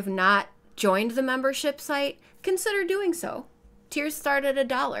you who have not joined the membership site, consider doing so. Tiers start at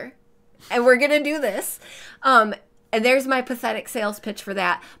 $1, and we're going to do this. And there's my pathetic sales pitch for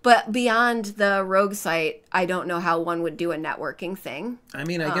that. But beyond the Rogue site, I don't know how one would do a networking thing. I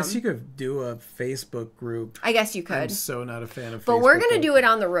mean, I guess you could do a Facebook group. I guess you could. I'm so not a fan of Facebook. But we're going to do it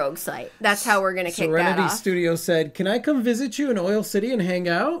on the Rogue site. That's how we're going to kick that Serenity off. Studio said, can I come visit you in Oil City and hang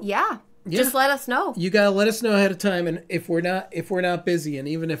out? Yeah. Just let us know. You got to let us know ahead of time. And if we're not busy, and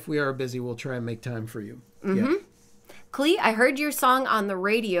even if we are busy, we'll try and make time for you. Mm-hmm. Yeah. Klee, I heard your song on the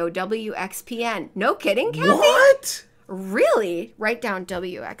radio, WXPN. No kidding, Kathy? What? Really? Write down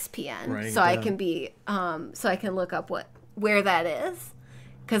WXPN I can be so I can look up where that is,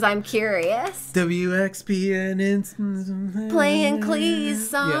 because I'm curious. WXPN playing Klee's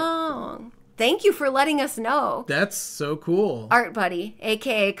song. Yeah. Thank you for letting us know. That's so cool. Art buddy,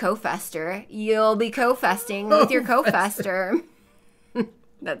 aka co-fester. You'll be co-festing with your co-fester.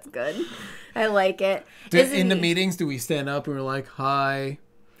 That's good. I like it. In the meetings, do we stand up and we're like, "Hi,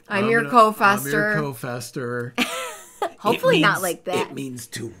 I'm your co-fester." I'm your co-fester. Hopefully not like that. It means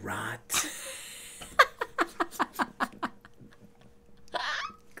to rot.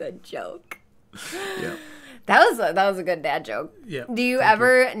 Good joke. Yeah. That was a good dad joke. Yeah. Do you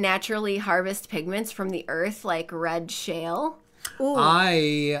ever naturally harvest pigments from the earth like red shale? Ooh.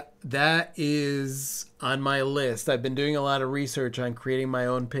 That is on my list. I've been doing a lot of research on creating my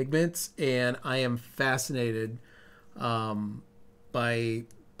own pigments, and I am fascinated by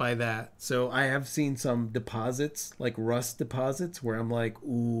that. So I have seen some deposits, like rust deposits, where I'm like,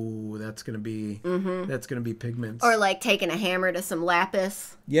 ooh, that's gonna be pigments. Or like taking a hammer to some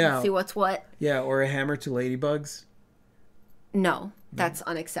lapis. Yeah. See what's what. Yeah, or a hammer to ladybugs. No, that's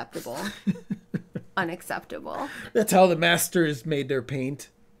unacceptable. Unacceptable. That's how the masters made their paint.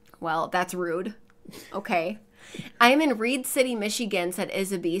 Well, that's rude. Okay. I'm in Reed City, Michigan, said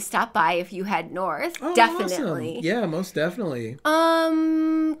Isabel. Stop by if you head north. Oh, definitely. Awesome. Yeah, most definitely.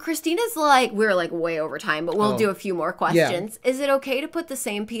 Christina's like, we're like way over time, but we'll do a few more questions. Yeah. Is it okay to put the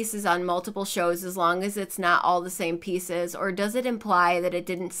same pieces on multiple shows as long as it's not all the same pieces? Or does it imply that it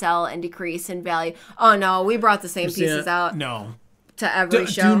didn't sell and decrease in value? Oh, no, we brought the same pieces out. No. To every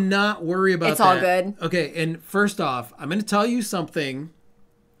show. Do not worry about that. It's all good. Okay, and first off, I'm going to tell you something.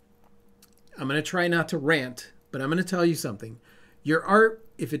 I'm going to try not to rant, but I'm going to tell you something. Your art,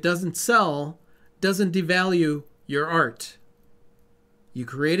 if it doesn't sell, doesn't devalue your art. You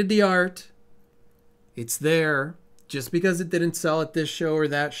created the art. It's there. Just because it didn't sell at this show or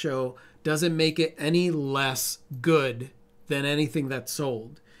that show doesn't make it any less good than anything that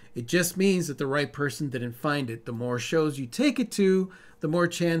sold. It just means that the right person didn't find it. The more shows you take it to, the more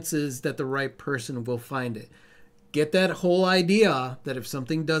chances that the right person will find it. Get that whole idea that if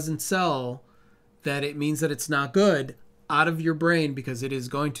something doesn't sell, that it means that it's not good out of your brain, because it is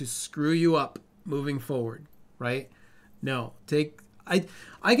going to screw you up moving forward, right? No, I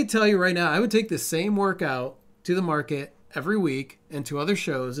could tell you right now, I would take the same workout to the market every week and to other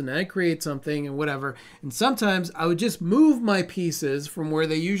shows, and then I create something and whatever. And sometimes I would just move my pieces from where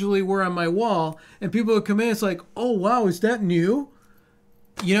they usually were on my wall, and people would come in. It's like, oh, wow, is that new?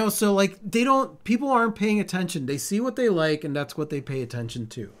 You know, so like people aren't paying attention. They see what they like and that's what they pay attention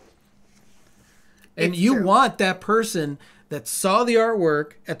to. And It's you true. want that person that saw the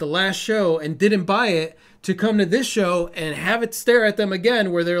artwork at the last show and didn't buy it to come to this show and have it stare at them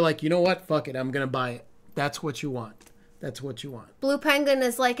again where they're like, you know what? Fuck it. I'm going to buy it. That's what you want. That's what you want. Blue Penguin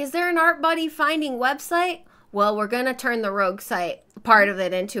is like, is there an Art Buddy finding website? Well, we're going to turn the Rogue site, part of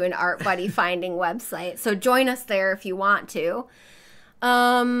it, into an Art Buddy finding website. So join us there if you want to.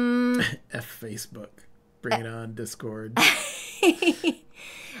 F Facebook. Bring it on, Discord.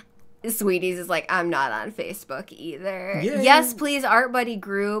 Sweeties is like, I'm not on Facebook either. Yay. Yes, please, Art Buddy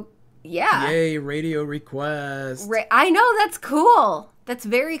group. Yeah. Yay, radio request. I know, that's cool. That's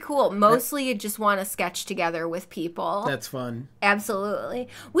very cool. Mostly you just want to sketch together with people. That's fun. Absolutely.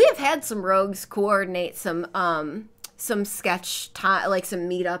 We have had some rogues coordinate some sketch time, like some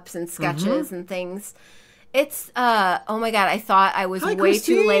meetups and sketches and things. It's oh my god, I thought I was way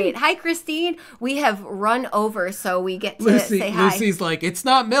too late. Hi Christine. We have run over, so we get to say hi. Lucy's like, it's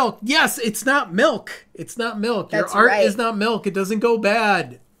not milk. Yes, it's not milk. It's not milk. That's Your art right. is not milk. It doesn't go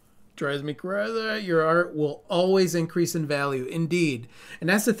bad. Drives me crazy. Your art will always increase in value. Indeed. And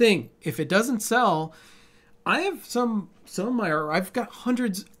that's the thing. If it doesn't sell, I have some of my art. I've got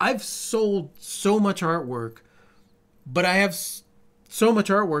hundreds. I've sold so much artwork, but I have so much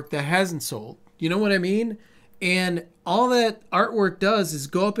artwork that hasn't sold. You know what I mean? And all that artwork does is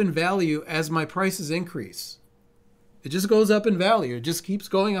go up in value as my prices increase. It just goes up in value. It just keeps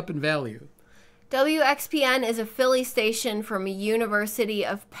going up in value. WXPN is a Philly station from University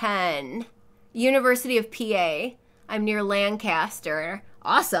of Penn. University of PA. I'm near Lancaster.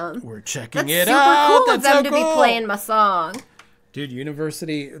 Awesome. We're checking That's it super out. cool of That's them so to be cool. playing my song. Dude,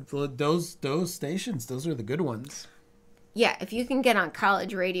 University, those stations, those are the good ones. Yeah, if you can get on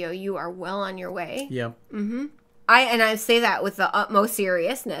college radio, you are well on your way. Yep. I say that with the utmost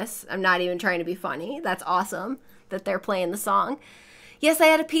seriousness. I'm not even trying to be funny. That's awesome that they're playing the song. Yes, I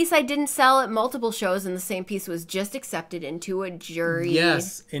had a piece I didn't sell at multiple shows, and the same piece was just accepted into a jury.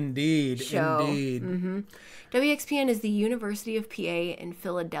 Yes, indeed. show. Indeed. WXPN is the University of PA in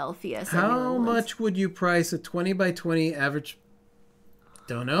Philadelphia. So New How England. much would you price a 20 by 20 average?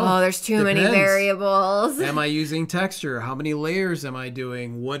 Don't know. Oh, there's too many Depends. variables. Am I using texture? How many layers am I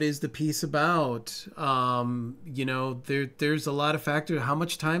doing? What is the piece about? You know, there's a lot of factors. How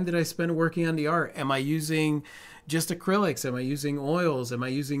much time did I spend working on the art? Am I using just acrylics? Am I using oils? Am I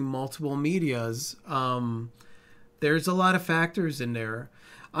using multiple medias? There's a lot of factors in there.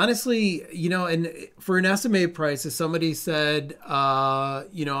 Honestly, you know, and for an estimated price, if somebody said,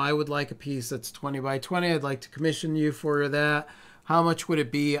 you know, I would like a piece that's 20 by 20, I'd like to commission you for that. How much would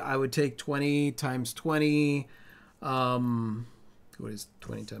it be? I would take 20 times 20. What is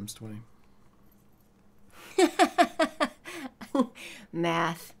 20 times 20?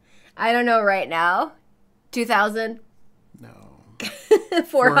 Math. I don't know right now. 2,000? No.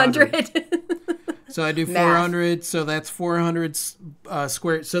 400? So I do Math. 400. So that's 400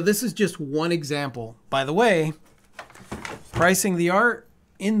 square. So this is just one example. By the way, pricing the art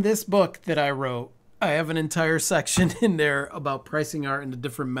in this book that I wrote, I have an entire section in there about pricing art and the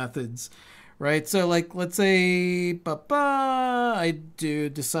different methods, right? So like, let's say, I do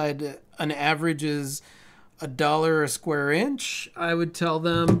decide an average is $1 a square inch. I would tell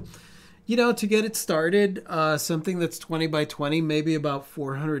them, you know, to get it started, something that's 20 by 20, maybe about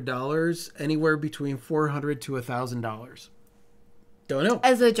 $400, anywhere between $400 to $1,000. Don't know.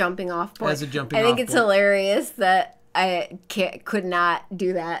 As a jumping off point. As a jumping I think off it's point. hilarious that I could not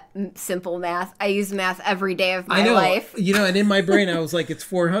do that simple math. I use math every day of my I know, life. you know, and in my brain, I was like, it's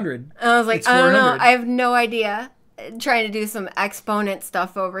 400. And I was like, It's I don't know. 400. I have no idea. Trying to do some exponent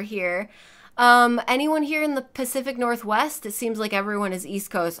stuff over here. Anyone here in the Pacific Northwest? It seems like everyone is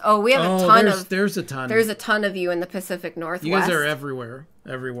East Coast. Oh, we have a ton of. There's a ton. There's a ton of you in the Pacific Northwest. You guys are everywhere.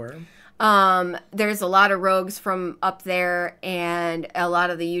 Everywhere. There's a lot of rogues from up there and a lot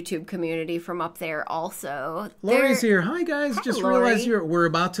of the YouTube community from up there also. Lori's here. Hi, guys. Hi, Just Lori. realized we're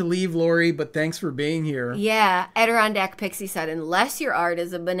about to leave, Lori, but thanks for being here. Yeah, Adirondack Pixie said, unless your art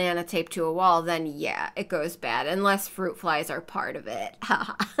is a banana taped to a wall, then yeah, it goes bad. Unless fruit flies are part of it.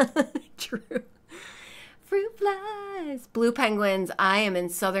 True. Fruit flies. Blue penguins. I am in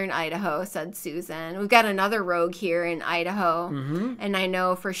southern Idaho, said Susan. We've got another rogue here in Idaho. And I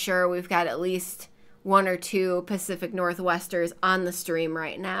know for sure we've got at least one or two Pacific Northwesters on the stream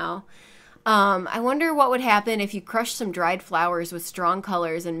right now. I wonder what would happen if you crushed some dried flowers with strong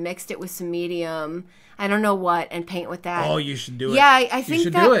colors and mixed it with some medium, I don't know what, and paint with that. Oh, you should do it. Yeah, I You think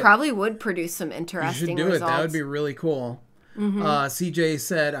should that do it. probably would produce some You interesting should do results. it. That would be really cool. CJ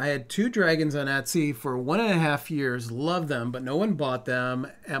said, I had 2 dragons on Etsy for 1.5 years. Love them, but no one bought them.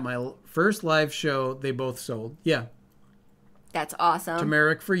 At my first live show, they both sold. Yeah. That's awesome.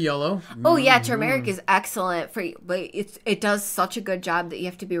 Turmeric for yellow. Oh yeah, turmeric is excellent for you, but it does such a good job that you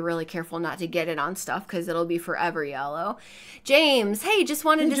have to be really careful not to get it on stuff because it'll be forever yellow. James, hey, just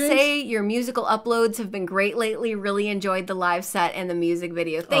wanted to say your musical uploads have been great lately. Really enjoyed the live set and the music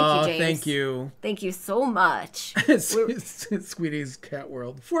video. Thank you, James. Thank you. Thank you so much. Sweetie's Cat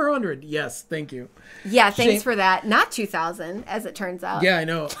World. 400. Yes, thank you. Yeah, thanks for that. Not 2,000, as it turns out. Yeah, I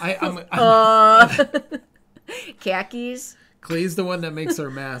know. Khakis. Klee's the one that makes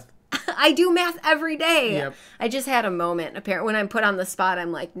our math. I do math every day. Yep. I just had a moment. Apparently, when I'm put on the spot,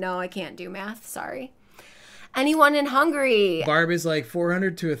 I'm like, no, I can't do math. Sorry. Anyone in Hungary? Barb is like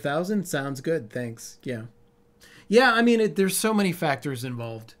 400 to 1,000. Sounds good. Thanks. Yeah. Yeah, I mean, there's so many factors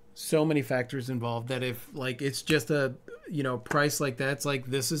involved. So many factors involved that if, like, it's just a, price like that, it's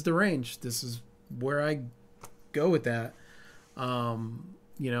like, this is the range. This is where I go with that.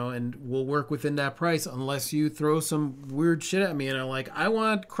 And we'll work within that price unless you throw some weird shit at me and I'm like, I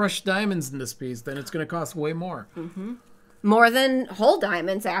want crushed diamonds in this piece, then it's going to cost way more. Mm-hmm. More than whole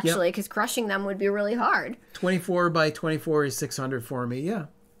diamonds, actually, because crushing them would be really hard. 24 by 24 is 600 for me. Yeah.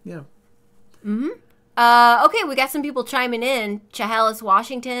 Yeah. Mm-hmm. Okay, we got some people chiming in. Chehalis,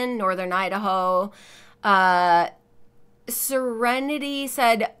 Washington, Northern Idaho. Serenity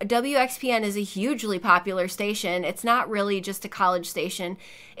said WXPN is a hugely popular station. It's not really just a college station.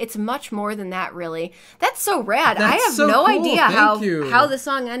 It's much more than that, really. That's so rad. I have no idea how the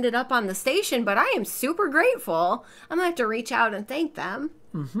song ended up on the station, but I am super grateful. I'm going to have to reach out and thank them.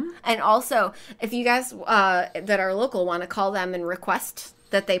 Mm-hmm. And also, if you guys that are local want to call them and request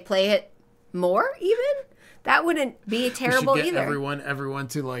that they play it more even, that wouldn't be terrible we should get either. Everyone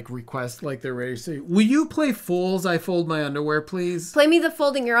to like request, like they're ready to say, will you play Fools I Fold My Underwear, please? Play me the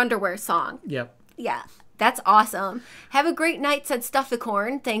Folding Your Underwear song. Yep. Yeah. That's awesome. Have a great night, said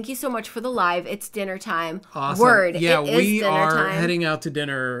Stufficorn. Thank you so much for the live. It's dinner time. Awesome. Word. Yeah, it is we dinner are time. Heading out to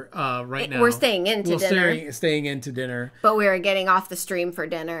dinner right now. We're staying into dinner. Staying into dinner. But we are getting off the stream for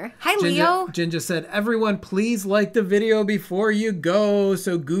dinner. Hi, Leo. Jinja said, everyone, please like the video before you go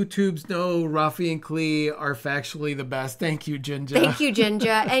so GooTubes know Rafi and Klee are factually the best. Thank you, Jinja. Thank you,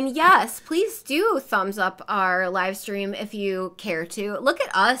 Jinja. And yes, please do thumbs up our live stream if you care to. Look at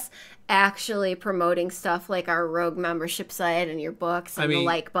us actually promoting stuff like our Rogue membership site and your books and the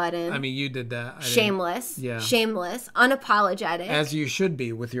like button. I mean, you did that. Shameless. Yeah. Shameless. Unapologetic. As you should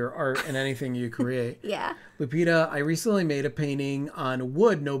be with your art and anything you create. Yeah. Lupita, I recently made a painting on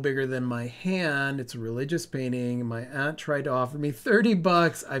wood no bigger than my hand. It's a religious painting. My aunt tried to offer me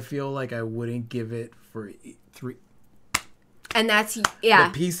 $30. I feel like I wouldn't give it for $3. And that's, yeah.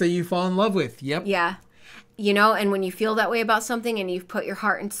 The piece that you fall in love with. Yep. Yeah. And when you feel that way about something and you've put your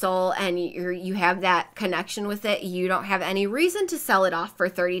heart and soul and you have that connection with it, you don't have any reason to sell it off for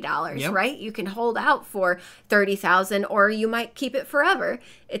 $30, right? You can hold out for $30,000 or you might keep it forever.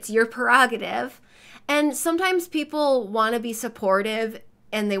 It's your prerogative. And sometimes people want to be supportive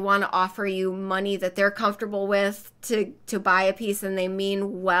and they want to offer you money that they're comfortable with to buy a piece and they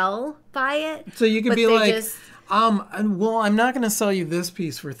mean well by it. So you could be like... well, I'm not going to sell you this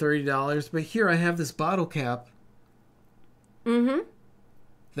piece for $30, but here I have this bottle cap. Mm-hmm.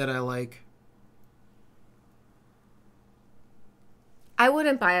 That I like. I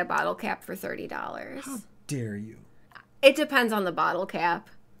wouldn't buy a bottle cap for $30. How dare you? It depends on the bottle cap,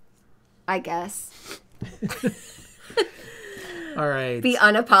 I guess. All right. Be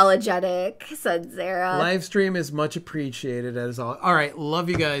unapologetic, said Zara. Live stream is much appreciated as all. All right. Love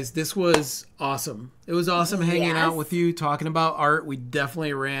you guys. This was awesome. It was awesome hanging out with you, talking about art. We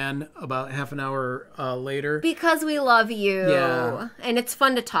definitely ran about half an hour later. Because we love you. Yeah. And it's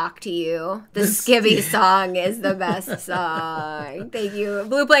fun to talk to you. The Skivvy song is the best song. Thank you.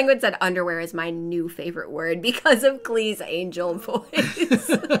 Blue Penguin said underwear is my new favorite word because of Klee's angel voice.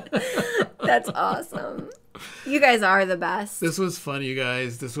 That's awesome. You guys are the best. This was fun, you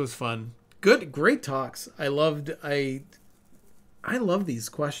guys. This was fun. Great talks. I love these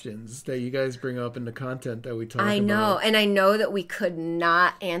questions that you guys bring up in the content that we talk about. I know, and I know that we could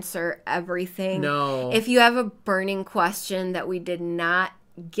not answer everything. No. If you have a burning question that we did not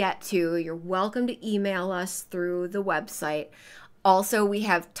get to, you're welcome to email us through the website. Also, we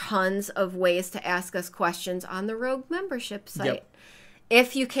have tons of ways to ask us questions on the Rogue membership site. Yep.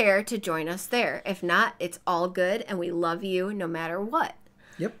 If you care to join us there. If not, it's all good, and we love you no matter what.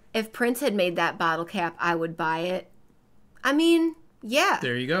 Yep. If Prince had made that bottle cap, I would buy it. I mean, yeah.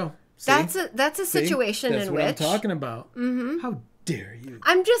 There you go. See? That's a situation That's in what which I'm talking about. Mm-hmm. How dare you?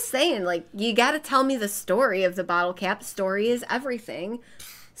 I'm just saying, like, you got to tell me the story of the bottle cap. Story is everything.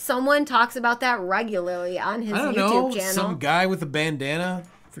 Someone talks about that regularly on his YouTube channel. Some guy with a bandana.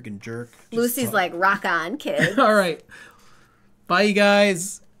 Freaking jerk. Lucy's like, rock on, kids. All right. Bye, you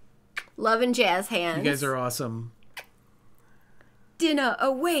guys. Love and jazz hands. You guys are awesome. Dinner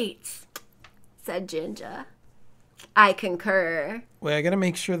awaits, said Ginger. I concur. Wait, I gotta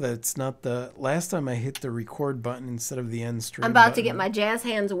make sure that it's not the... Last time I hit the record button instead of the end stream I'm about button. to get my jazz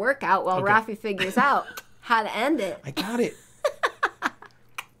hands workout while Rafi figures out how to end it. I got it.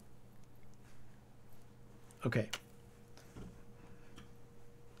 Okay.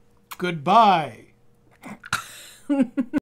 Goodbye.